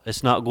fall.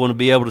 It's not going to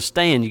be able to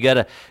stand. You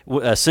got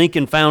a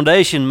sinking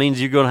foundation means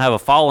you're going to have a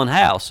fallen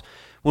house.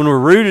 When we're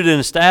rooted and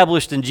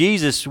established in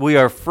Jesus, we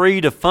are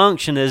free to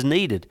function as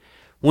needed.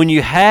 When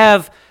you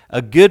have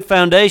a good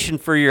foundation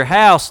for your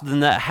house, then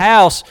that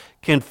house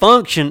can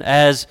function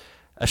as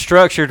a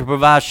structure to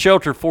provide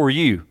shelter for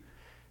you.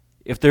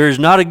 If there is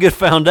not a good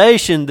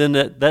foundation, then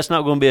that's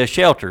not going to be a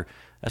shelter.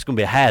 That's going to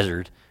be a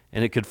hazard,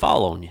 and it could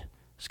fall on you.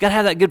 It's got to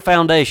have that good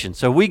foundation.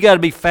 So we got to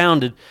be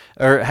founded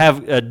or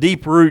have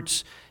deep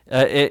roots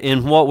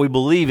in what we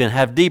believe in,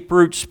 have deep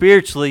roots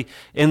spiritually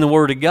in the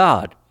Word of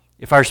God.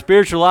 If our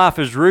spiritual life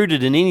is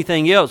rooted in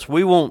anything else,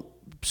 we won't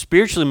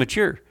spiritually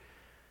mature.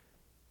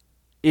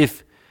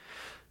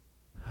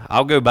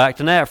 I'll go back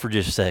to that for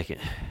just a second.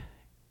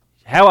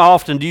 How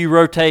often do you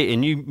rotate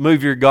and you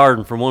move your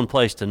garden from one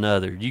place to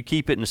another? Do you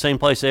keep it in the same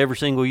place every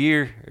single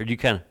year, or do you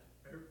kind of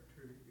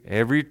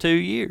every 2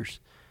 years?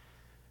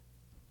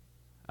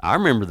 I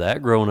remember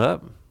that growing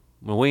up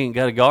when we ain't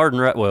got a garden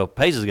right. Well,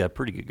 Paisley's got a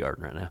pretty good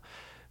garden right now,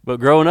 but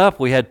growing up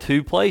we had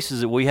 2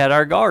 places that we had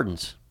our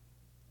gardens,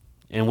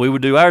 and we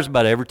would do ours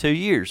about every 2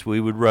 years. We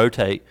would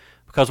rotate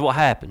because what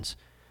happens?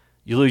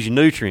 You lose your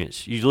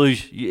nutrients. You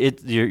lose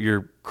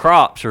your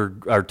crops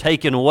are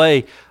taking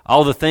away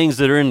all the things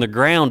that are in the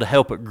ground to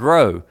help it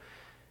grow.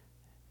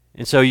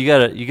 And so you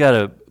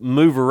gotta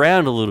move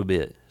around a little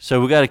bit.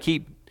 So we got to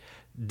keep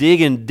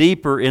digging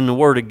deeper in the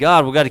Word of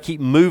God. We got to keep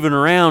moving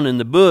around in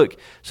the book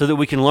so that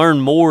we can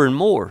learn more and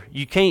more.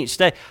 You can't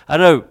stay. I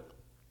know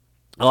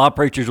a lot of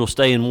preachers will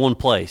stay in one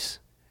place,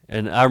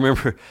 and I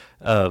remember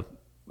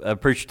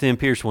preacher Tim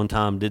Pierce one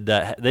time did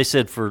that. They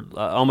said for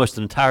almost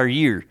an entire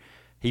year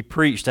he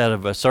preached out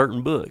of a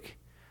certain book.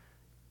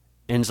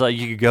 And it's like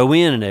you could go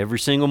in and every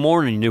single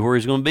morning you knew where he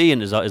was going to be,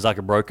 and it's like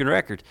a broken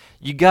record.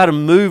 You got to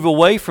move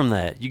away from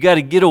that. You got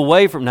to get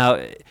away from now.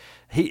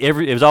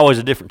 It was always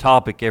a different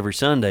topic every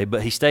Sunday,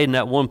 but he stayed in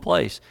that one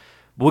place.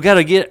 We got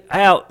to get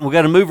out. We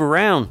got to move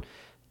around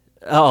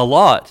a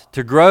lot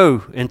to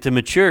grow and to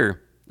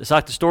mature. It's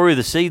like the story of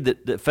the seed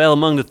that fell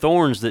among the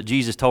thorns that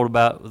Jesus told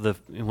about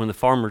when the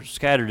farmer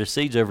scattered his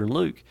seeds over in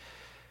Luke.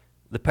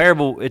 The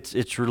parable,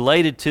 it's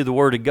related to the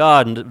Word of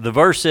God. And the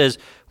verse says,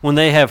 when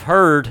they have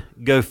heard,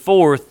 go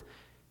forth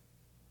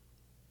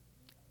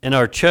and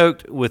are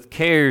choked with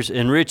cares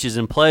and riches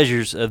and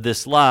pleasures of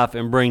this life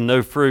and bring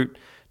no fruit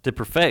to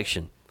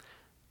perfection.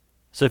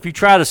 So if you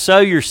try to sow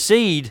your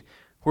seed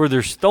where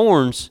there's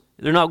thorns,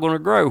 they're not going to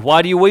grow.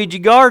 Why do you weed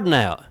your garden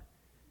out?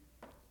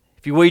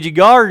 If you weed your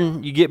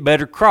garden, you get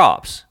better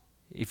crops.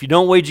 If you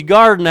don't weed your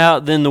garden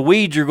out, then the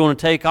weeds are going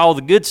to take all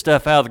the good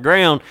stuff out of the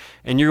ground,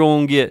 and you're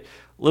going to get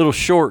little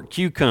short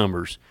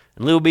cucumbers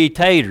and little bitty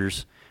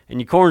taters, and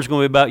your corn's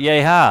going to be about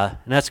yay high,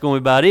 and that's going to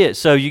be about it.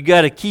 So you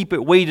got to keep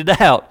it weeded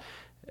out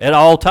at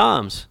all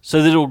times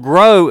so that it'll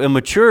grow and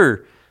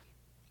mature.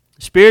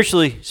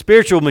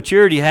 Spiritual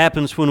maturity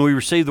happens when we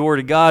receive the Word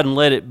of God and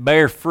let it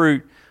bear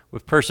fruit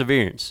with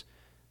perseverance.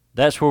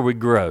 That's where we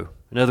grow.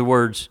 In other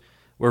words,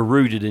 we're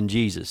rooted in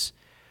Jesus.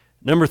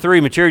 Number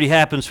 3, maturity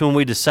happens when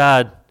we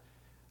decide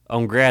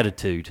on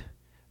gratitude.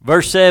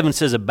 Verse 7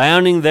 says,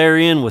 abounding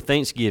therein with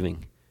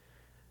thanksgiving.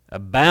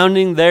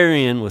 Abounding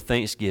therein with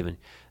thanksgiving.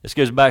 This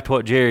goes back to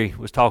what Jerry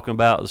was talking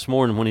about this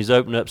morning when he's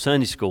opening up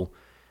Sunday school.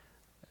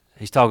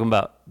 He's talking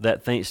about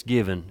that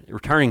thanksgiving,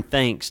 returning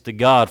thanks to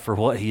God for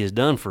what He has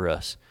done for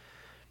us.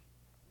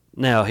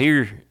 Now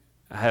here,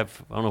 I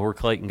don't know where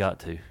Clayton got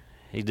to.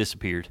 He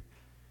disappeared.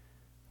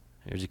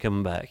 There's he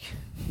coming back.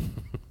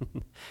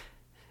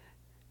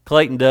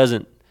 Clayton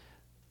doesn't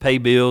pay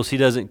bills. He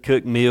doesn't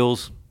cook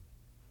meals.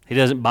 He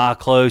doesn't buy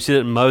clothes. He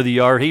doesn't mow the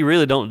yard. He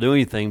really don't do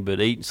anything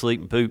but eat and sleep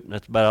and poop.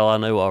 That's about all I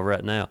know of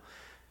right now.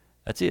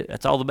 That's it.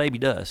 That's all the baby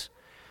does.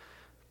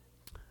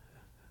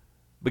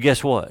 But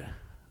guess what?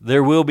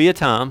 There will be a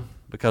time,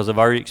 because I've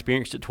already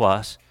experienced it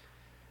twice,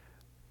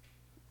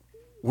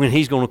 when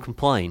he's going to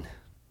complain.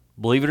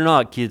 Believe it or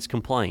not, kids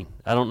complain.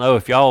 I don't know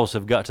if y'all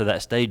have got to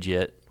that stage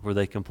yet where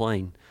they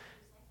complain.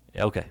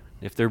 Okay,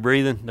 if they're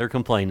breathing, they're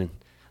complaining.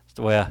 That's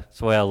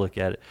the way I look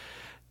at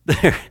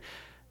it.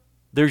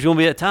 There's going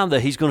to be a time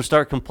that he's going to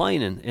start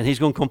complaining, and he's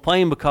going to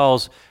complain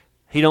because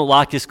he don't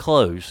like his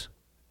clothes.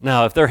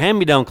 Now, if they're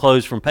hand-me-down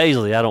clothes from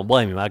Paisley, I don't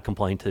blame him. I'd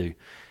complain too.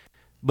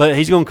 But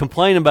he's going to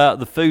complain about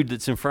the food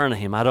that's in front of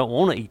him. I don't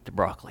want to eat the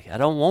broccoli. I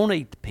don't want to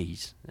eat the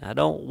peas. I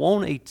don't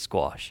want to eat the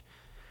squash.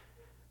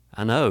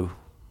 I know.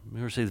 You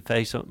ever see the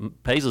face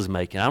Paisley's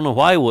making? I don't know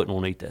why he wouldn't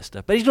want to eat that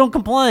stuff, but he's going to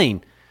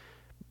complain.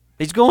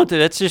 He's going to.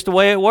 That's just the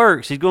way it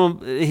works. He's going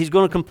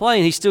to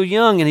complain. He's still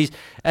young, and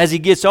as he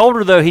gets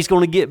older, though, he's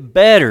going to get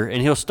better,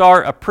 and he'll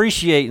start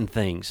appreciating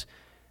things.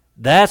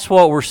 That's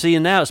what we're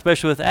seeing now,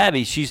 especially with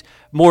Abby. She's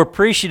more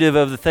appreciative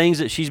of the things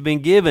that she's been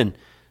given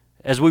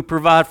as we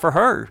provide for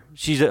her.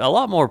 She's a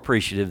lot more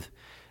appreciative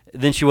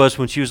than she was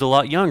when she was a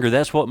lot younger.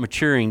 That's what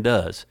maturing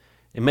does.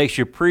 It makes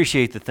you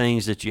appreciate the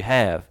things that you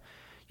have.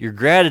 Your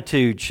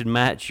gratitude should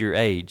match your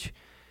age.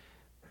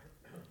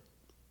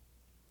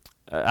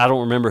 I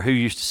don't remember who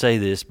used to say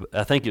this, but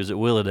I think it was at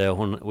Willowdale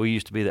when we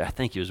used to be there. I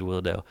think it was at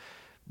Willowdale.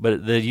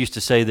 But they used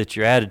to say that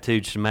your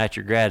attitude should match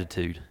your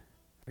gratitude,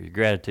 or your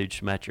gratitude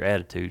should match your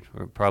attitude,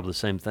 or probably the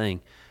same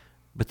thing.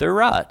 But they're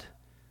right.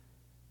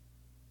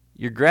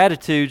 Your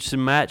gratitude should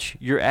match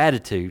your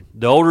attitude.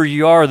 The older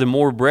you are, the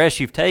more breaths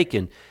you've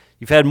taken.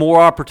 You've had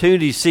more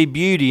opportunities to see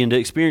beauty and to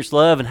experience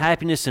love and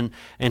happiness and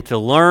to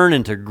learn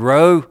and to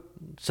grow.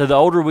 So the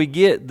older we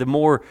get, the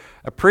more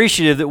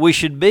appreciative that we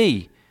should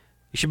be.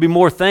 You should be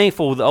more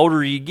thankful the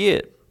older you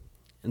get.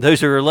 And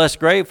those who are less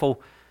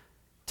grateful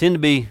tend to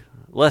be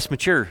less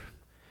mature.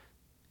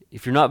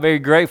 If you're not very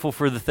grateful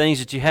for the things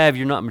that you have,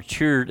 you're not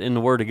matured in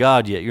the Word of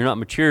God yet. You're not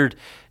matured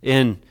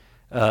in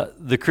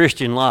the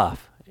Christian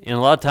life. And a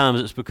lot of times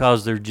it's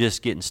because they're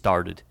just getting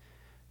started.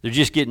 They're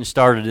just getting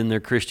started in their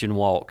Christian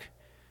walk.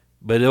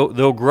 But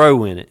they'll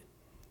grow in it.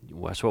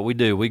 That's what we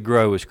do. We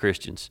grow as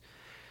Christians.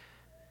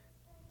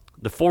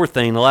 The fourth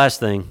thing, the last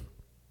thing,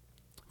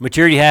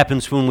 maturity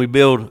happens when we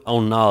build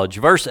on knowledge.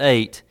 Verse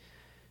 8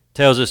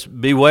 tells us,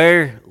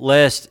 "Beware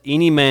lest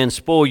any man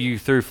spoil you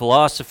through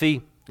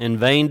philosophy and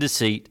vain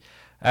deceit,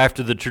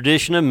 after the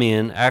tradition of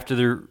men, after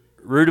the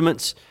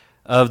rudiments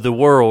of the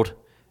world,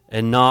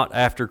 and not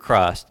after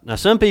Christ." Now,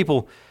 some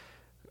people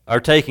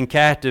are taken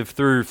captive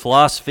through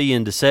philosophy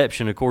and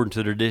deception according to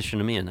the tradition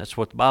of men. That's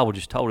what the Bible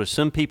just told us.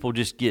 Some people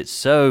just get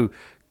so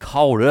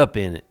caught up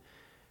in it.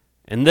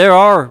 And there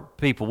are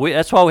people,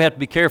 that's why we have to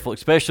be careful,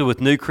 especially with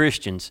new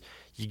Christians.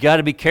 You got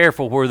to be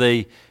careful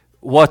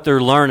what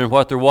they're learning,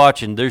 what they're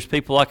watching. There's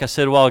people, like I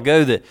said a while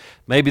ago, that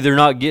maybe they're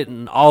not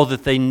getting all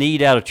that they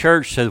need out of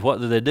church, so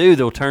what do?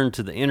 They'll turn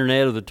to the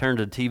internet or they'll turn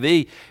to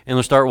TV, and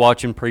they'll start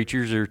watching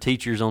preachers or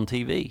teachers on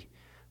TV.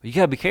 But you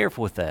got to be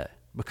careful with that,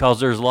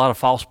 because there's a lot of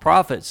false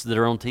prophets that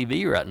are on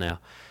TV right now.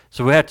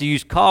 So we have to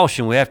use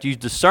caution. We have to use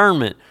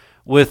discernment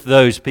with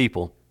those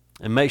people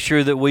and make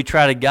sure that we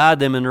try to guide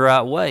them in the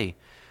right way.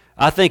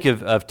 I think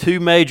of two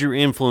major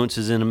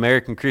influences in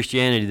American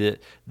Christianity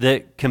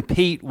that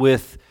compete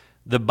with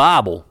the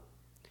Bible.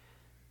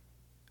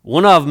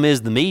 One of them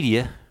is the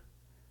media,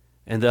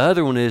 and the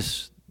other one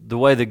is the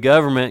way the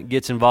government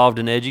gets involved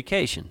in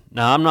education.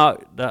 Now,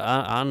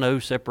 I know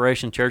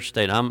separation church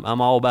state.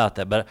 I'm all about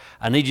that, but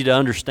I need you to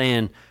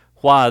understand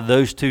why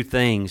those two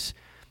things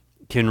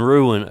can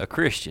ruin a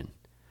Christian.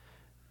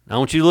 Now, I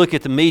want you to look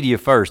at the media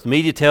first. The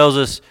media tells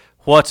us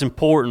what's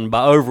important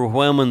by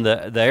overwhelming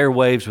the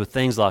airwaves with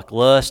things like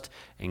lust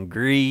and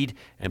greed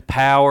and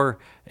power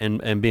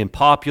and being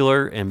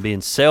popular and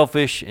being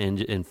selfish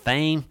and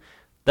fame.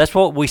 That's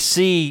what we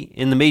see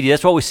in the media.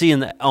 That's what we see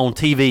on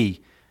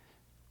TV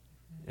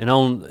and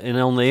on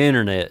the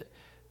internet.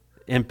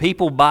 And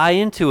people buy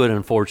into it,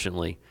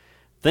 unfortunately.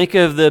 Think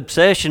of the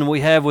obsession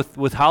we have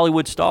with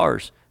Hollywood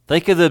stars.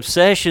 Think of the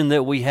obsession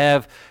that we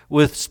have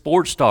with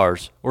sports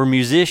stars or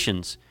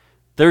musicians.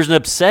 There's an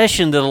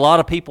obsession that a lot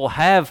of people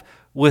have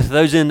with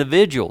those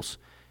individuals.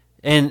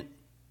 And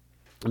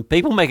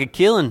people make a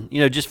killing,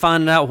 just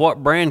finding out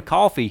what brand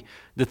coffee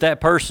that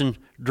person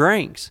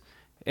drinks.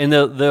 And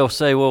they'll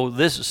say, well,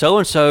 this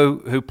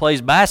so-and-so who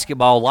plays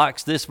basketball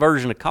likes this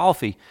version of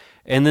coffee.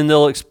 And then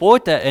they'll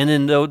exploit that, and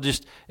then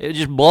it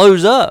just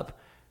blows up.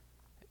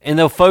 And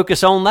they'll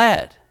focus on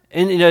that.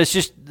 And there's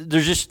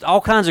just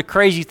all kinds of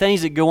crazy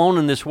things that go on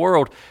in this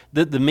world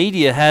that the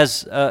media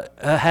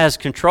has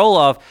control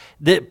of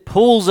that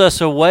pulls us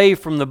away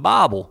from the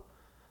Bible.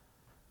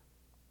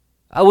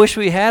 I wish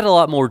we had a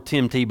lot more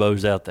Tim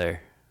Tebow's out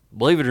there,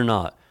 believe it or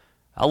not.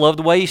 I love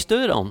the way he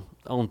stood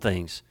on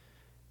things.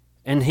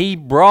 And he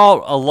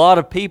brought a lot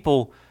of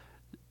people,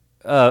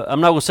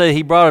 I'm not going to say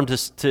he brought them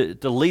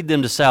to lead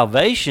them to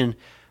salvation,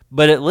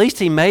 but at least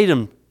he made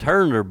them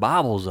turn their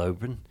Bibles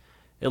open.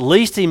 At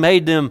least he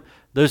made them,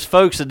 those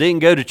folks that didn't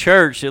go to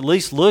church, at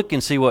least look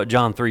and see what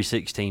John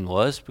 3:16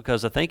 was,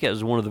 because I think that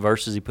was one of the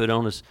verses he put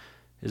on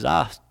his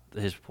eye,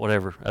 his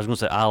whatever. I was going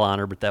to say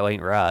eyeliner, but that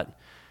ain't right,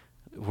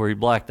 where he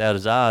blacked out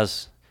his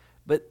eyes.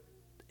 But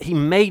he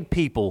made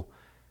people,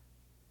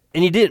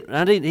 and he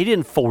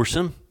didn't force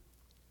them,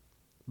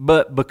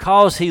 but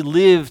because he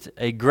lived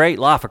a great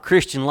life, a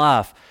Christian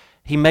life,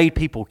 he made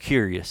people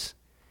curious.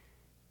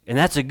 And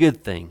that's a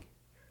good thing.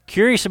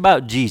 Curious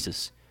about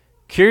Jesus.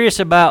 Curious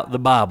about the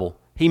Bible.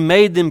 He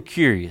made them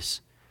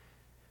curious.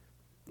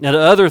 Now, the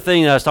other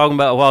thing that I was talking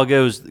about a while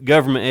ago is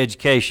government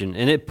education.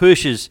 And it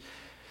pushes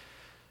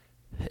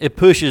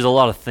a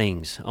lot of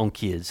things on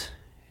kids.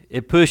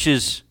 It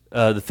pushes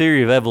the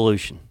theory of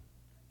evolution.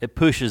 It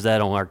pushes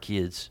that on our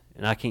kids.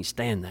 And I can't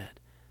stand that.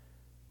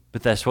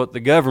 But that's what the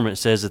government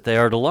says that they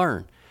are to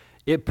learn.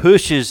 It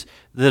pushes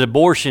that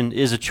abortion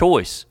is a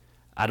choice.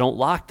 I don't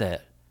like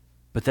that.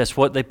 But that's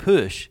what they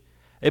push.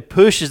 It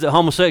pushes that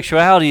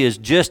homosexuality is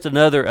just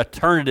another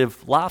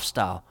alternative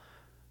lifestyle.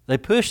 They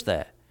push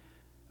that.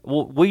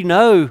 Well, we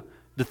know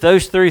that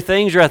those three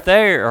things right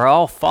there are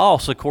all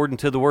false according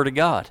to the Word of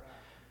God.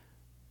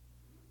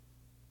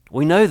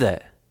 We know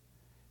that.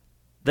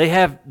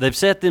 They've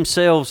set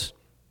themselves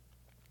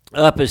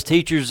up as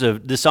teachers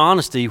of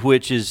dishonesty,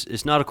 which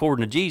is not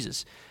according to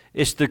Jesus.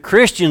 It's the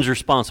Christian's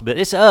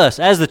responsibility. It's us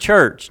as the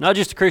church, not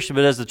just the Christian,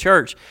 but as the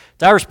church.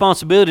 It's our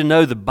responsibility to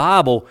know the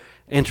Bible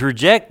and to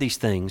reject these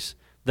things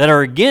that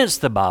are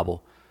against the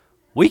Bible.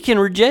 We can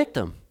reject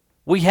them.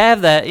 We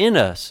have that in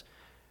us.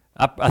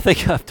 I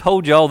think I've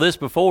told you all this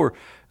before.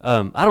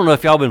 I don't know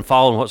if y'all been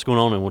following what's going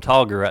on in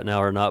Watauga right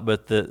now or not,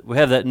 but we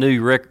have that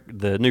new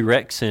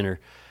rec center,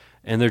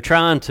 and they're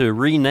trying to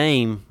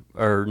rename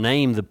or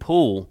name the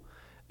pool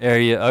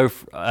area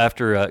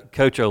after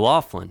Coach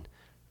O'Laughlin.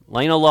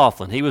 Lane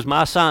O'Laughlin. He was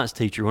my science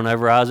teacher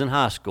whenever I was in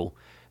high school.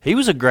 He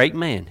was a great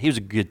man. He was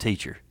a good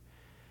teacher.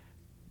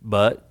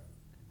 But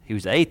he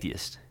was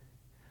atheist.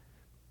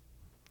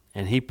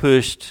 And he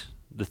pushed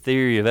the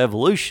theory of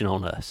evolution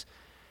on us.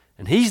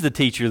 And he's the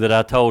teacher that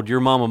I told,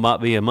 your mama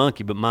might be a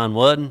monkey, but mine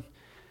wasn't.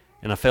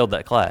 And I failed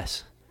that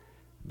class.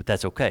 But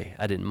that's okay.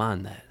 I didn't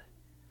mind that.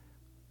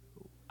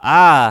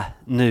 I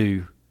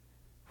knew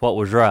what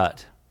was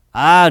right.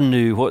 I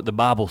knew what the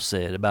Bible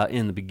said about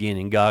in the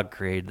beginning God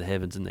created the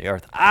heavens and the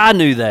earth. I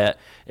knew that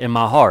in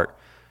my heart.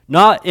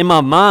 Not in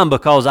my mind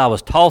because I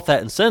was taught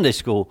that in Sunday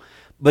school,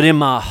 but in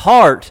my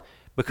heart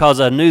because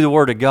I knew the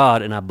Word of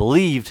God and I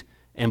believed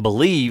and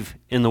believe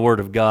in the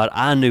Word of God.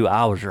 I knew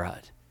I was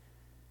right.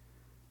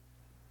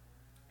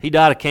 He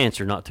died of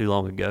cancer not too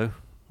long ago,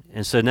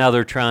 and so now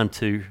they're trying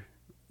to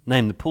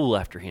name the pool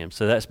after him.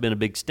 So that's been a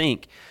big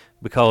stink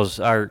because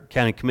our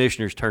county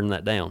commissioners turned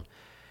that down.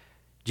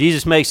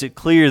 Jesus makes it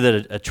clear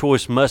that a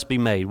choice must be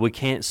made. We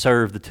can't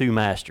serve the two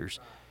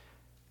masters.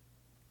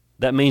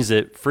 That means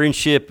that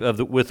friendship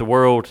with the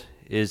world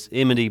is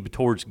enmity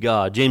towards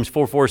God. James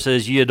 4:4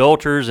 says, ye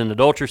adulterers and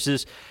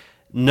adulteresses,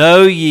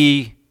 know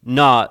ye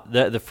not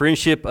that the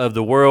friendship of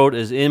the world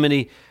is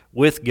enmity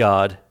with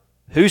God?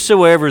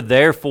 Whosoever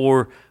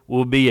therefore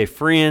will be a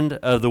friend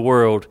of the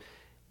world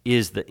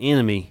is the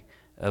enemy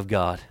of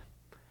God.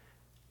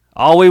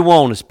 All we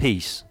want is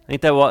peace.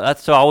 Ain't that what?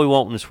 That's all we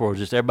want in this world,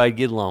 just everybody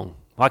get along.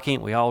 Why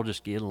can't we all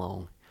just get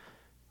along?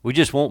 We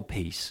just want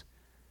peace.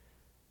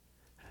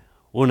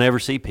 We'll never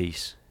see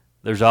peace.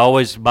 There's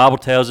always, the Bible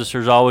tells us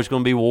there's always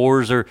going to be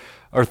wars or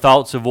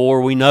thoughts of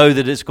war. We know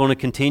that it's going to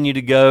continue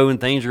to go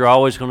and things are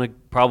always going to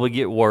probably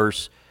get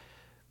worse.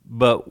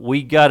 But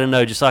we got to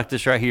know, just like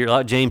this right here,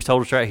 like James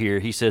told us right here,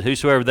 he said,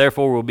 whosoever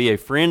therefore will be a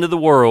friend of the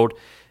world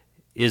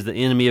is the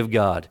enemy of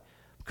God.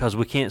 Because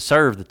we can't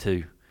serve the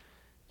two.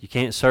 You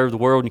can't serve the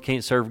world and you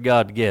can't serve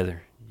God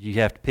together. You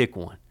have to pick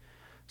one.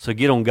 So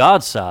get on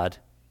God's side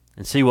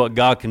and see what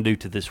God can do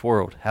to this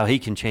world, how He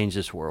can change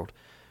this world.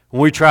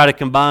 When we try to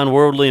combine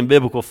worldly and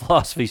biblical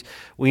philosophies,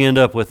 we end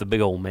up with a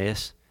big old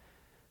mess.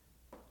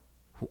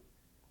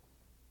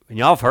 And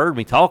y'all have heard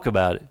me talk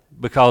about it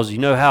because you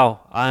know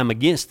how I am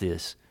against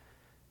this.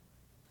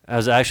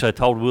 I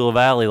told Willow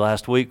Valley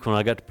last week when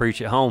I got to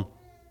preach at home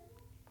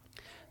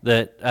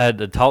that I had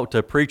to talk to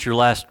a preacher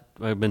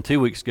been 2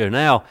 weeks ago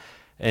now,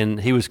 and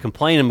he was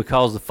complaining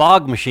because the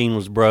fog machine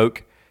was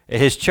broke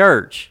at his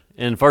church.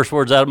 And the first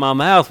words out of my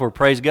mouth were,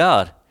 praise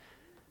God.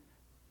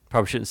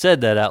 Probably shouldn't have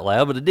said that out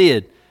loud, but it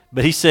did.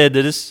 But he said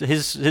that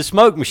his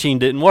smoke machine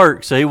didn't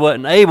work, so he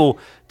wasn't able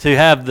to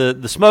have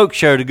the smoke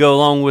show to go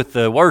along with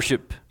the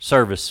worship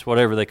service,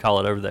 whatever they call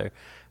it over there.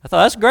 I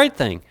thought, that's a great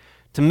thing.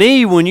 To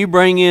me, when you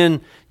bring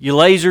in your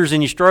lasers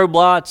and your strobe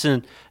lights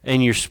and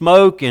your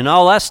smoke and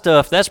all that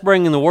stuff, that's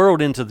bringing the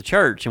world into the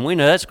church, and we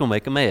know that's going to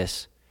make a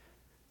mess.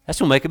 That's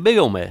going to make a big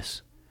old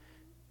mess.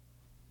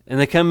 And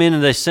they come in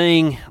and they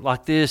sing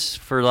like this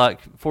for like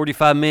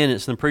 45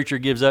 minutes, and the preacher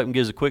gives up and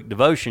gives a quick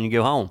devotion and you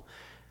go home.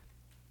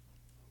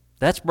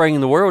 That's bringing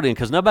the world in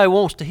because nobody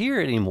wants to hear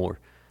it anymore.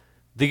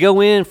 They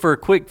go in for a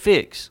quick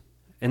fix,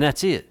 and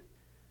that's it.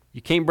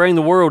 You can't bring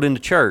the world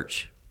into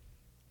church.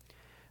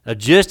 Now,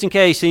 just in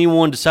case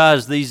anyone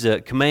decides these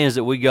commands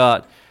that we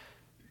got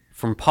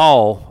from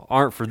Paul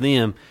aren't for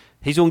them,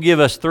 he's going to give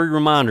us 3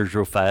 reminders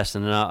real fast,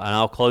 and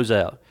I'll close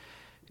out.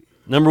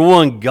 Number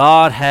 1,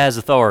 God has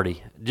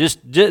authority. Just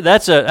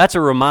that's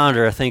a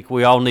reminder I think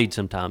we all need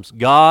sometimes.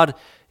 God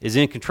is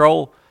in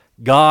control.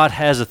 God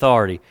has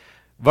authority.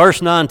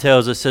 Verse 9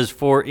 tells us, says,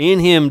 "For in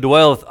him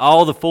dwelleth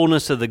all the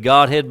fullness of the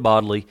Godhead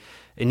bodily,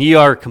 and ye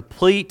are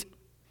complete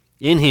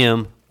in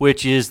him,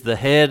 which is the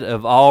head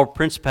of all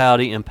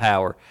principality and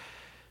power."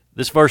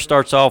 This verse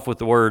starts off with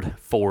the word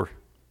 "for."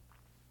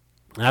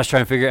 And I was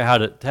trying to figure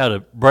out how to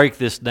break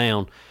this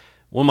down.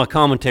 One of my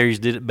commentaries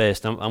did it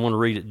best. I'm going to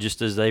read it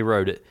just as they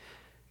wrote it.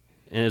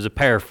 And it's a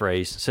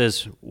paraphrase. It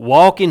says,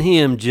 "Walk in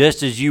him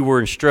just as you were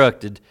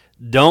instructed.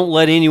 Don't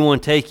let anyone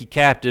take you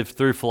captive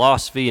through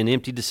philosophy and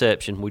empty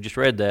deception." We just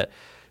read that.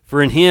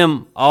 "For in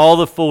him all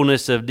the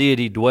fullness of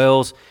deity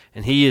dwells,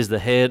 and he is the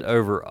head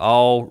over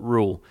all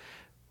rule."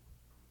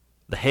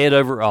 The head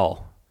over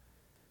all.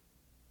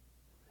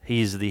 He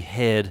is the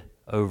head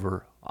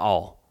over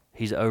all.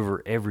 He's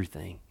over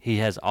everything. He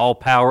has all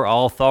power,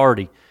 all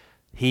authority.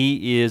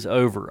 He is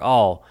over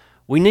all.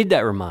 We need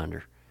that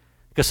reminder.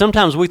 Because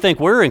sometimes we think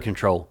we're in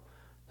control.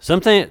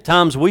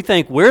 Sometimes we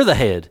think we're the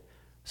head.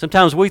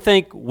 Sometimes we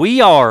think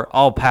we are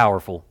all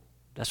powerful.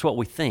 That's what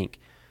we think.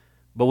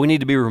 But we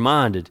need to be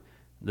reminded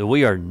that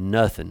we are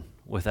nothing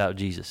without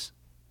Jesus.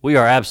 We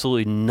are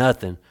absolutely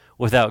nothing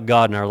without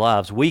God in our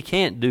lives. We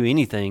can't do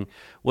anything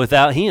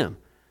without him.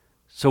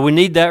 So we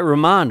need that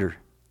reminder.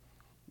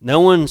 No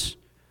one's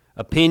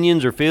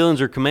opinions or feelings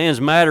or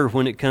commands matter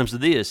when it comes to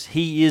this.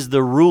 He is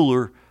the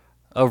ruler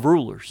of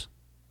rulers,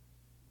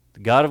 the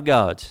God of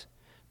gods.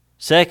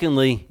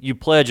 Secondly, you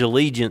pledge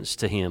allegiance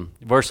to him.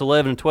 Verse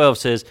 11 and 12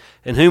 says,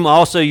 "In whom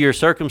also you are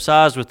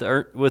circumcised with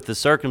the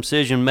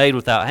circumcision made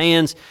without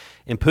hands,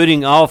 and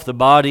putting off the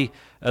body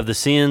of the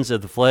sins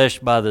of the flesh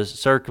by the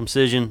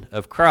circumcision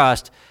of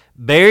Christ,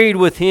 buried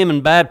with him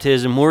in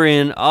baptism,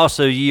 wherein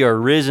also ye are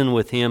risen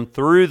with him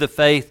through the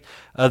faith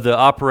of the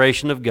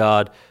operation of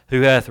God,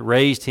 who hath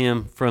raised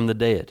him from the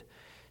dead."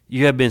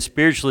 You have been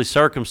spiritually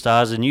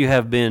circumcised, and you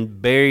have been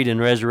buried and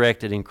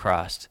resurrected in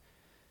Christ.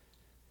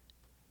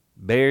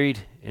 Buried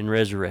and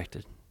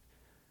resurrected.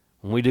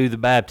 When we do the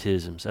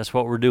baptisms, that's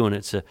what we're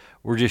doing.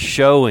 We're just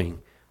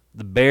showing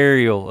the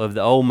burial of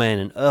the old man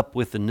and up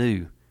with the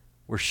new.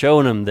 We're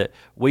showing them that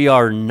we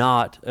are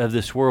not of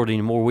this world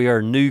anymore. We are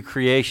a new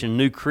creation,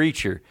 new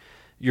creature.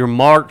 You're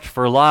marked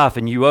for life,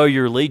 and you owe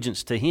your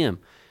allegiance to him.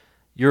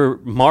 You're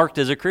marked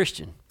as a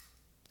Christian,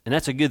 and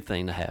that's a good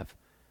thing to have.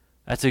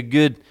 That's a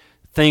good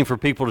thing for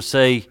people to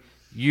say,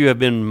 "You have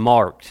been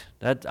marked."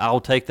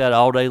 I'll take that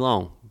all day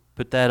long.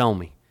 Put that on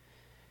me.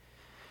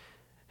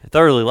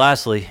 Thirdly,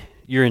 lastly,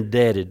 you're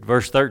indebted.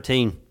 Verse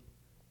 13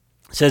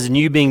 says, "And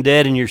you being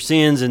dead in your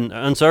sins and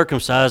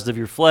uncircumcised of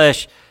your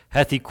flesh,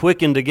 hath he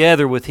quickened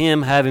together with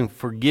him, having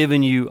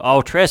forgiven you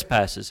all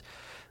trespasses,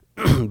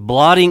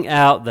 blotting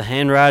out the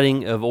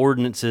handwriting of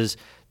ordinances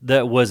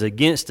that was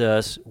against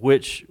us,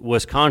 which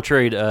was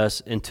contrary to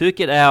us, and took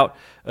it out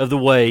of the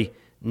way,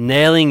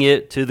 nailing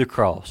it to the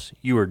cross."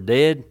 You are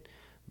dead,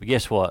 but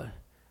guess what?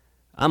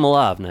 I'm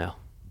alive now.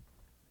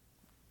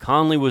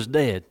 Conley was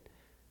dead,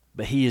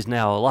 but he is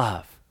now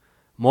alive.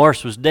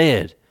 Morris was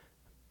dead,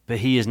 but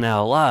he is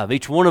now alive.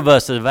 Each one of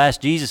us that have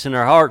asked Jesus in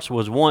our hearts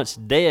was once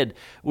dead.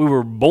 We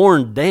were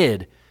born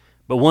dead,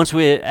 but once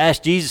we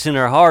asked Jesus in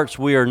our hearts,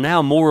 we are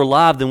now more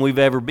alive than we've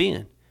ever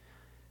been.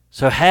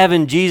 So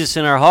having Jesus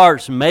in our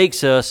hearts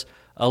makes us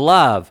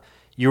alive.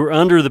 You were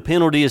under the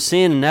penalty of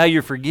sin, and now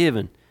you're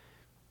forgiven.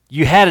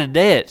 You had a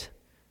debt.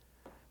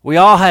 We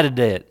all had a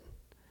debt.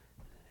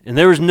 And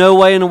there was no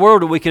way in the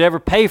world that we could ever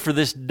pay for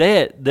this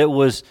debt that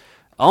was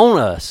on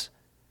us.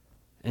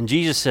 And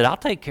Jesus said, "I'll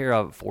take care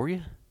of it for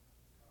you.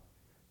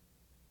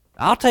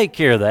 I'll take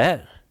care of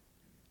that."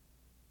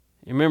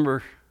 You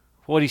remember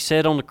what he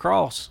said on the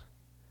cross?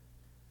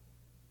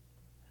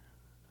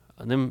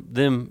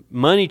 Them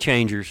money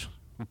changers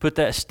would put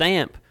that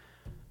stamp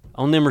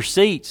on them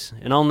receipts,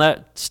 and on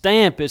that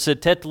stamp it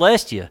said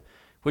tetelestai,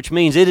 which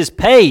means it is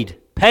paid.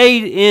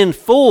 Paid in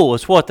full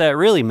is what that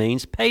really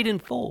means, paid in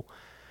full.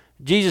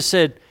 Jesus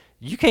said,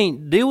 you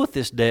can't deal with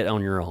this debt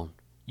on your own.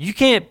 You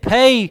can't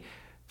pay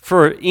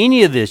for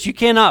any of this. You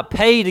cannot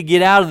pay to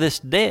get out of this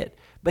debt.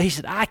 But he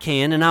said, I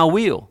can and I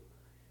will.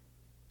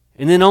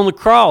 And then on the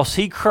cross,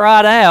 he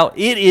cried out,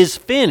 "It is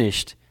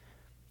finished."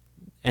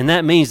 And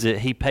that means that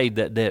he paid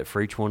that debt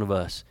for each one of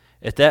us.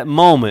 At that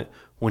moment,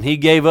 when he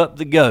gave up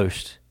the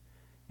ghost,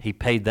 he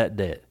paid that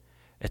debt.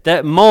 At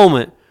that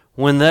moment,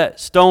 when that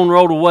stone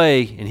rolled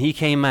away and he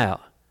came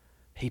out,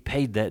 he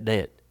paid that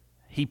debt.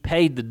 He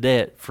paid the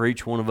debt for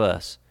each one of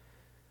us.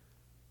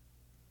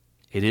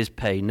 It is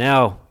paid.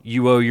 Now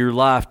you owe your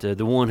life to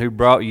the one who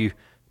brought you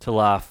to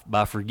life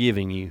by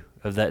forgiving you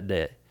of that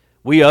debt.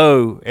 We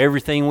owe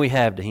everything we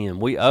have to him.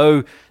 We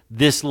owe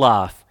this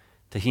life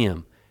to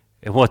him.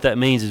 And what that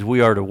means is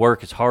we are to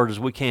work as hard as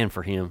we can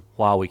for him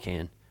while we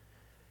can.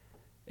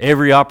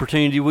 Every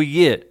opportunity we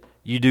get,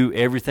 you do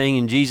everything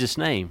in Jesus'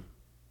 name.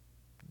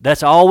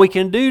 That's all we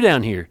can do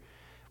down here.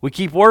 We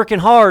keep working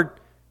hard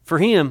for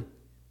Him,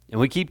 and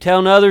we keep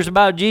telling others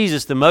about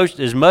Jesus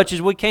as much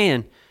as we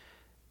can.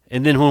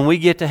 And then when we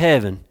get to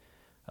heaven,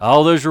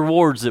 all those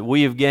rewards that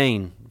we have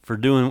gained for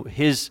doing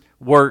His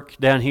work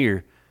down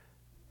here,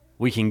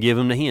 we can give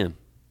them to Him.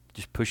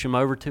 Just push them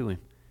over to Him.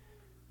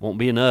 Won't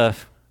be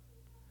enough,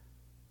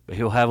 but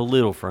He'll have a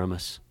little from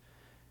us.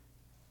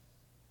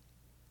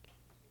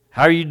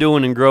 How are you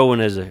doing and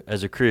growing as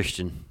a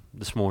Christian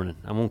this morning?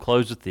 I'm going to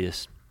close with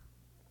this.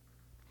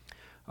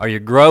 Are you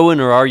growing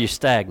or are you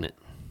stagnant?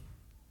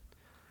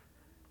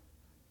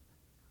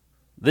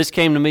 This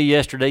came to me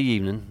yesterday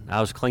evening.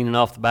 I was cleaning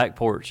off the back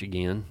porch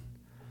again,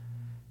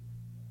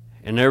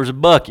 and there was a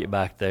bucket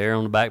back there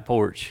on the back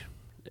porch,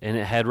 and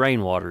it had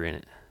rainwater in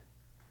it.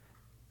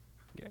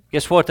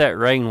 Guess what that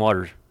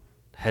rainwater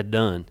had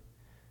done?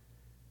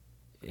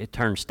 It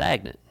turned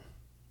stagnant.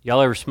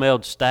 Y'all ever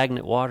smelled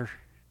stagnant water?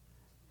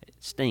 It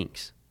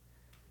stinks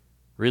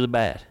really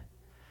bad.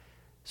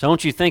 So I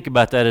want you to think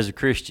about that as a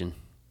Christian.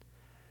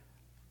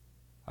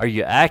 Are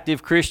you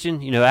active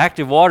Christian? You know,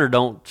 active water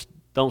don't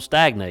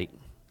stagnate.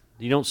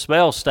 You don't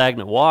smell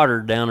stagnant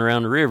water down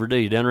around the river, do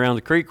you? Down around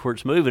the creek where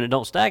it's moving, it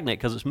don't stagnate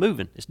because it's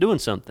moving. It's doing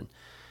something.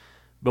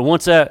 But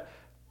once that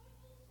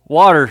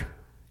water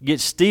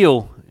gets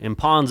still and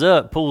pulls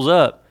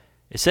up,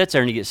 it sits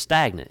there and it gets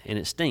stagnant and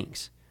it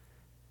stinks.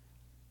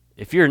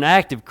 If you're an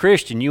active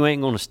Christian, you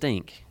ain't going to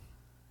stink.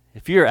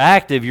 If you're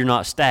active, you're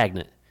not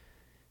stagnant.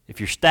 If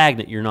you're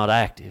stagnant, you're not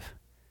active.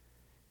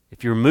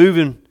 If you're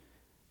moving,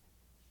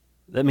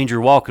 that means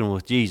you're walking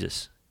with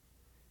Jesus.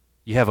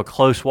 You have a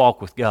close walk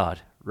with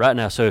God right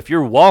now. So if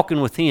you're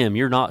walking with Him,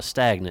 you're not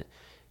stagnant.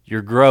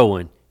 You're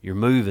growing, you're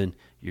moving,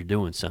 you're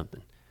doing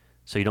something.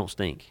 So you don't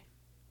stink.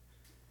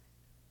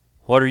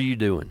 What are you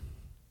doing?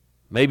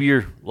 Maybe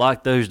you're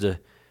like those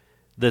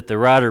that the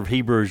writer of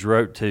Hebrews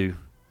wrote to.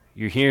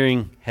 Your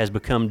hearing has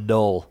become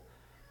dull.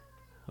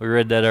 We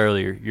read that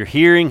earlier. Your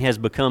hearing has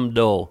become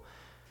dull.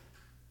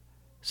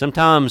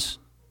 Sometimes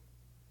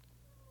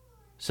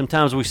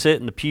we sit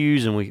in the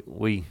pews and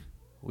we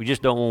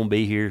just don't want to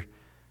be here.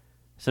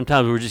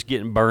 Sometimes we're just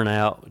getting burnt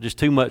out, just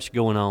too much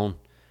going on.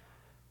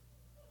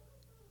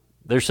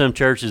 There's some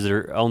churches that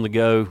are on the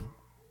go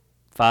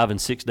 5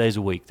 and 6 days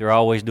a week. They're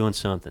always doing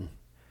something.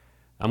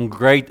 I'm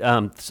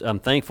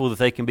thankful that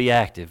they can be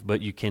active,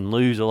 but you can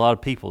lose a lot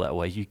of people that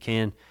way. You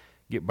can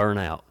get burnt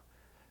out.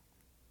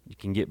 You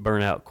can get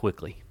burnt out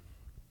quickly.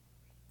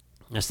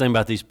 That's the thing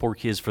about these poor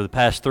kids. For the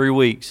past 3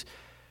 weeks,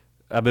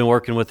 I've been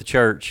working with the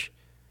church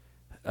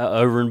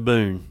over in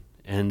Boone,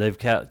 and they've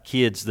got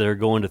kids that are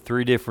going to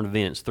 3 different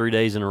events, 3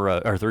 days in a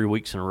row, or 3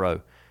 weeks in a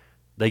row.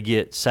 They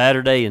get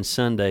Saturday and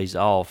Sundays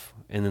off,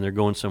 and then they're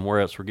going somewhere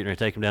else. We're getting ready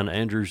to take them down to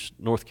Andrews,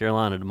 North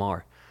Carolina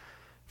tomorrow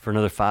for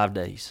another 5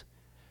 days.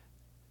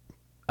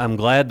 I'm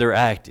glad they're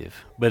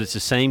active, but it's the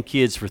same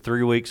kids for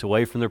 3 weeks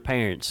away from their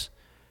parents.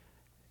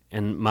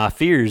 And my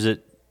fear is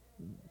that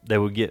they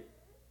would get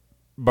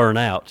burnt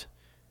out.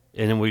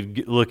 And then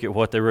we look at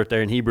what they wrote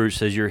there in Hebrews,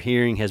 says your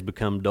hearing has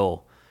become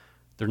dull.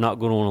 They're not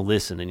going to want to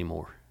listen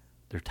anymore.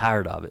 They're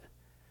tired of it.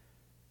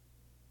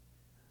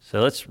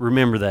 So let's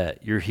remember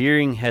that. Your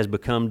hearing has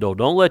become dull.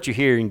 Don't let your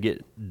hearing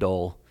get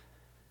dull.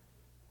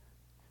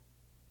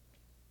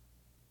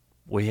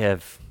 We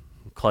have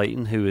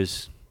Clayton, who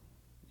is,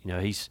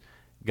 he's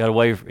got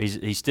away.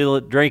 He's still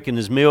drinking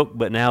his milk,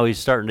 but now he's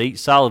starting to eat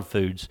solid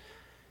foods.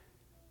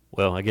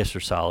 Well, I guess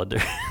they're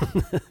solid.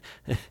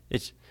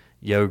 It's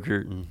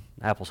yogurt and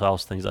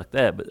applesauce, things like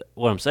that. But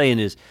what I'm saying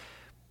is,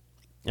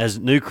 as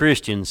new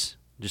Christians,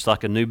 just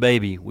like a new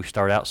baby, we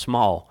start out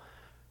small.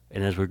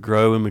 And as we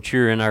grow and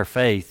mature in our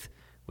faith,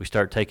 we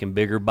start taking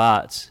bigger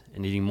bites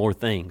and eating more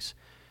things.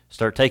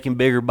 Start taking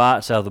bigger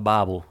bites out of the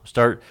Bible.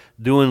 Start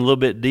doing a little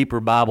bit deeper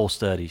Bible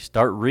studies.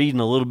 Start reading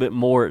a little bit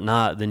more at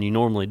night than you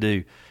normally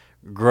do.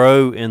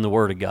 Grow in the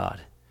Word of God.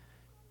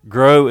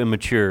 Grow and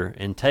mature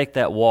and take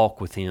that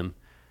walk with Him.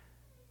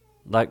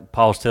 Like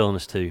Paul's telling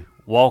us to,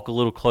 walk a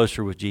little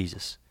closer with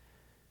Jesus.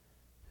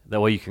 That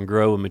way you can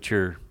grow and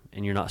mature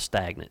and you're not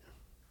stagnant.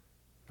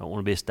 Don't want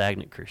to be a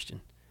stagnant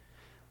Christian.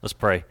 Let's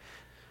pray.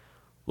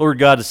 Lord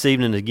God, this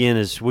evening again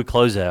as we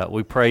close out,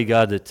 we pray,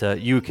 God, that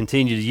you would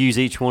continue to use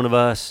each one of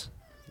us.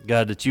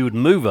 God, that you would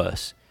move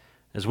us.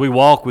 As we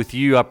walk with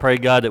you, I pray,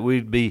 God, that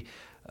we'd be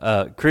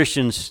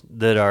Christians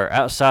that are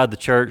outside the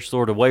church,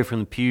 Lord, away from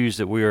the pews,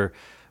 that we're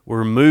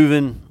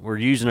moving, we're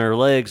using our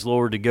legs,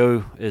 Lord, to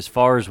go as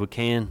far as we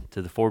can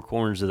to the four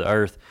corners of the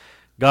earth.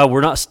 God,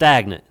 we're not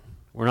stagnant.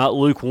 We're not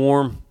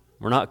lukewarm.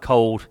 We're not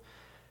cold.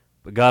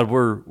 But God,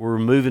 we're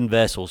moving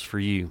vessels for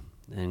you.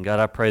 And God,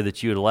 I pray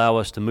that you would allow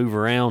us to move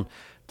around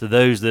to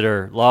those that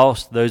are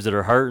lost, those that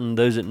are hurting,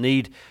 those that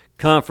need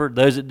comfort,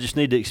 those that just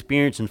need to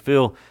experience and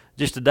feel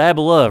just a dab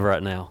of love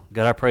right now.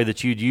 God, I pray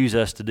that you'd use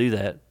us to do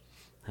that.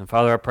 And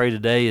Father, I pray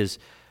today as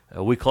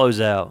we close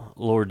out,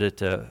 Lord,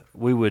 that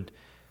we would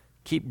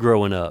keep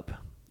growing up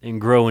and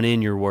growing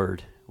in your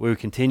word. We would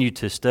continue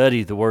to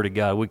study the word of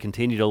God. We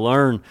continue to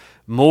learn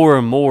more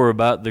and more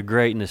about the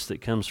greatness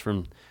that comes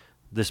from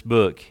this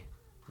book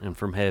and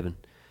from heaven.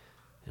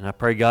 And I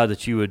pray, God,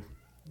 that you would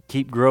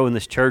keep growing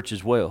this church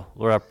as well.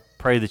 Lord, I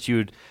pray that you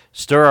would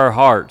stir our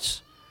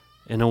hearts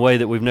in a way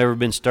that we've never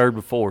been stirred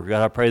before.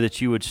 God, I pray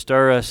that you would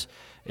stir us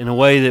in a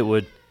way that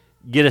would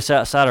get us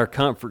outside our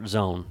comfort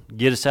zone,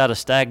 get us out of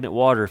stagnant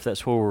water if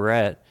that's where we're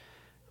at,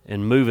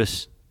 and move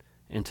us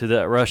into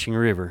that rushing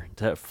river,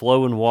 to that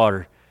flowing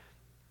water.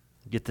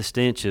 Get the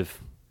stench of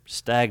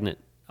stagnant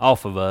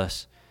off of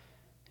us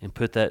and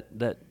put that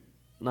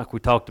like we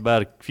talked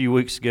about a few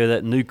weeks ago,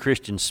 that new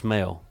Christian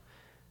smell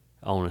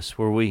on us,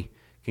 where we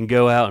can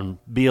go out and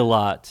be a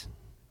light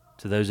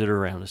to those that are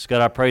around us.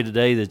 God, I pray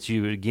today that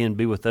you would again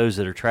be with those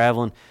that are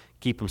traveling,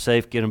 keep them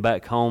safe, get them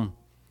back home,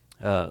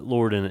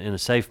 Lord, in a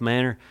safe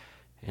manner.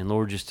 And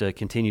Lord, just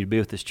continue to be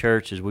with this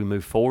church as we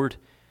move forward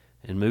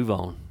and move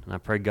on. And I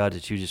pray, God,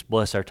 that you just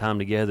bless our time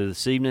together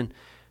this evening.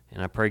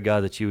 And I pray,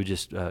 God, that you would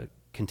just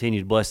continue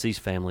to bless these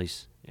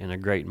families in a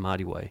great and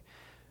mighty way.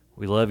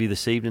 We love you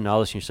this evening. All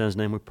this in your Son's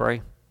name we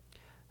pray.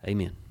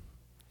 Amen.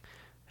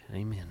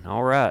 Amen.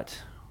 All right.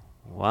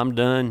 Well, I'm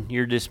done.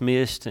 You're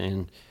dismissed.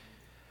 And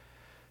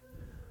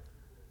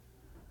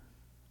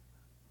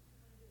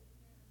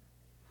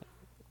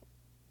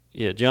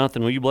yeah,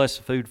 Jonathan, will you bless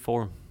the food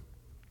for him?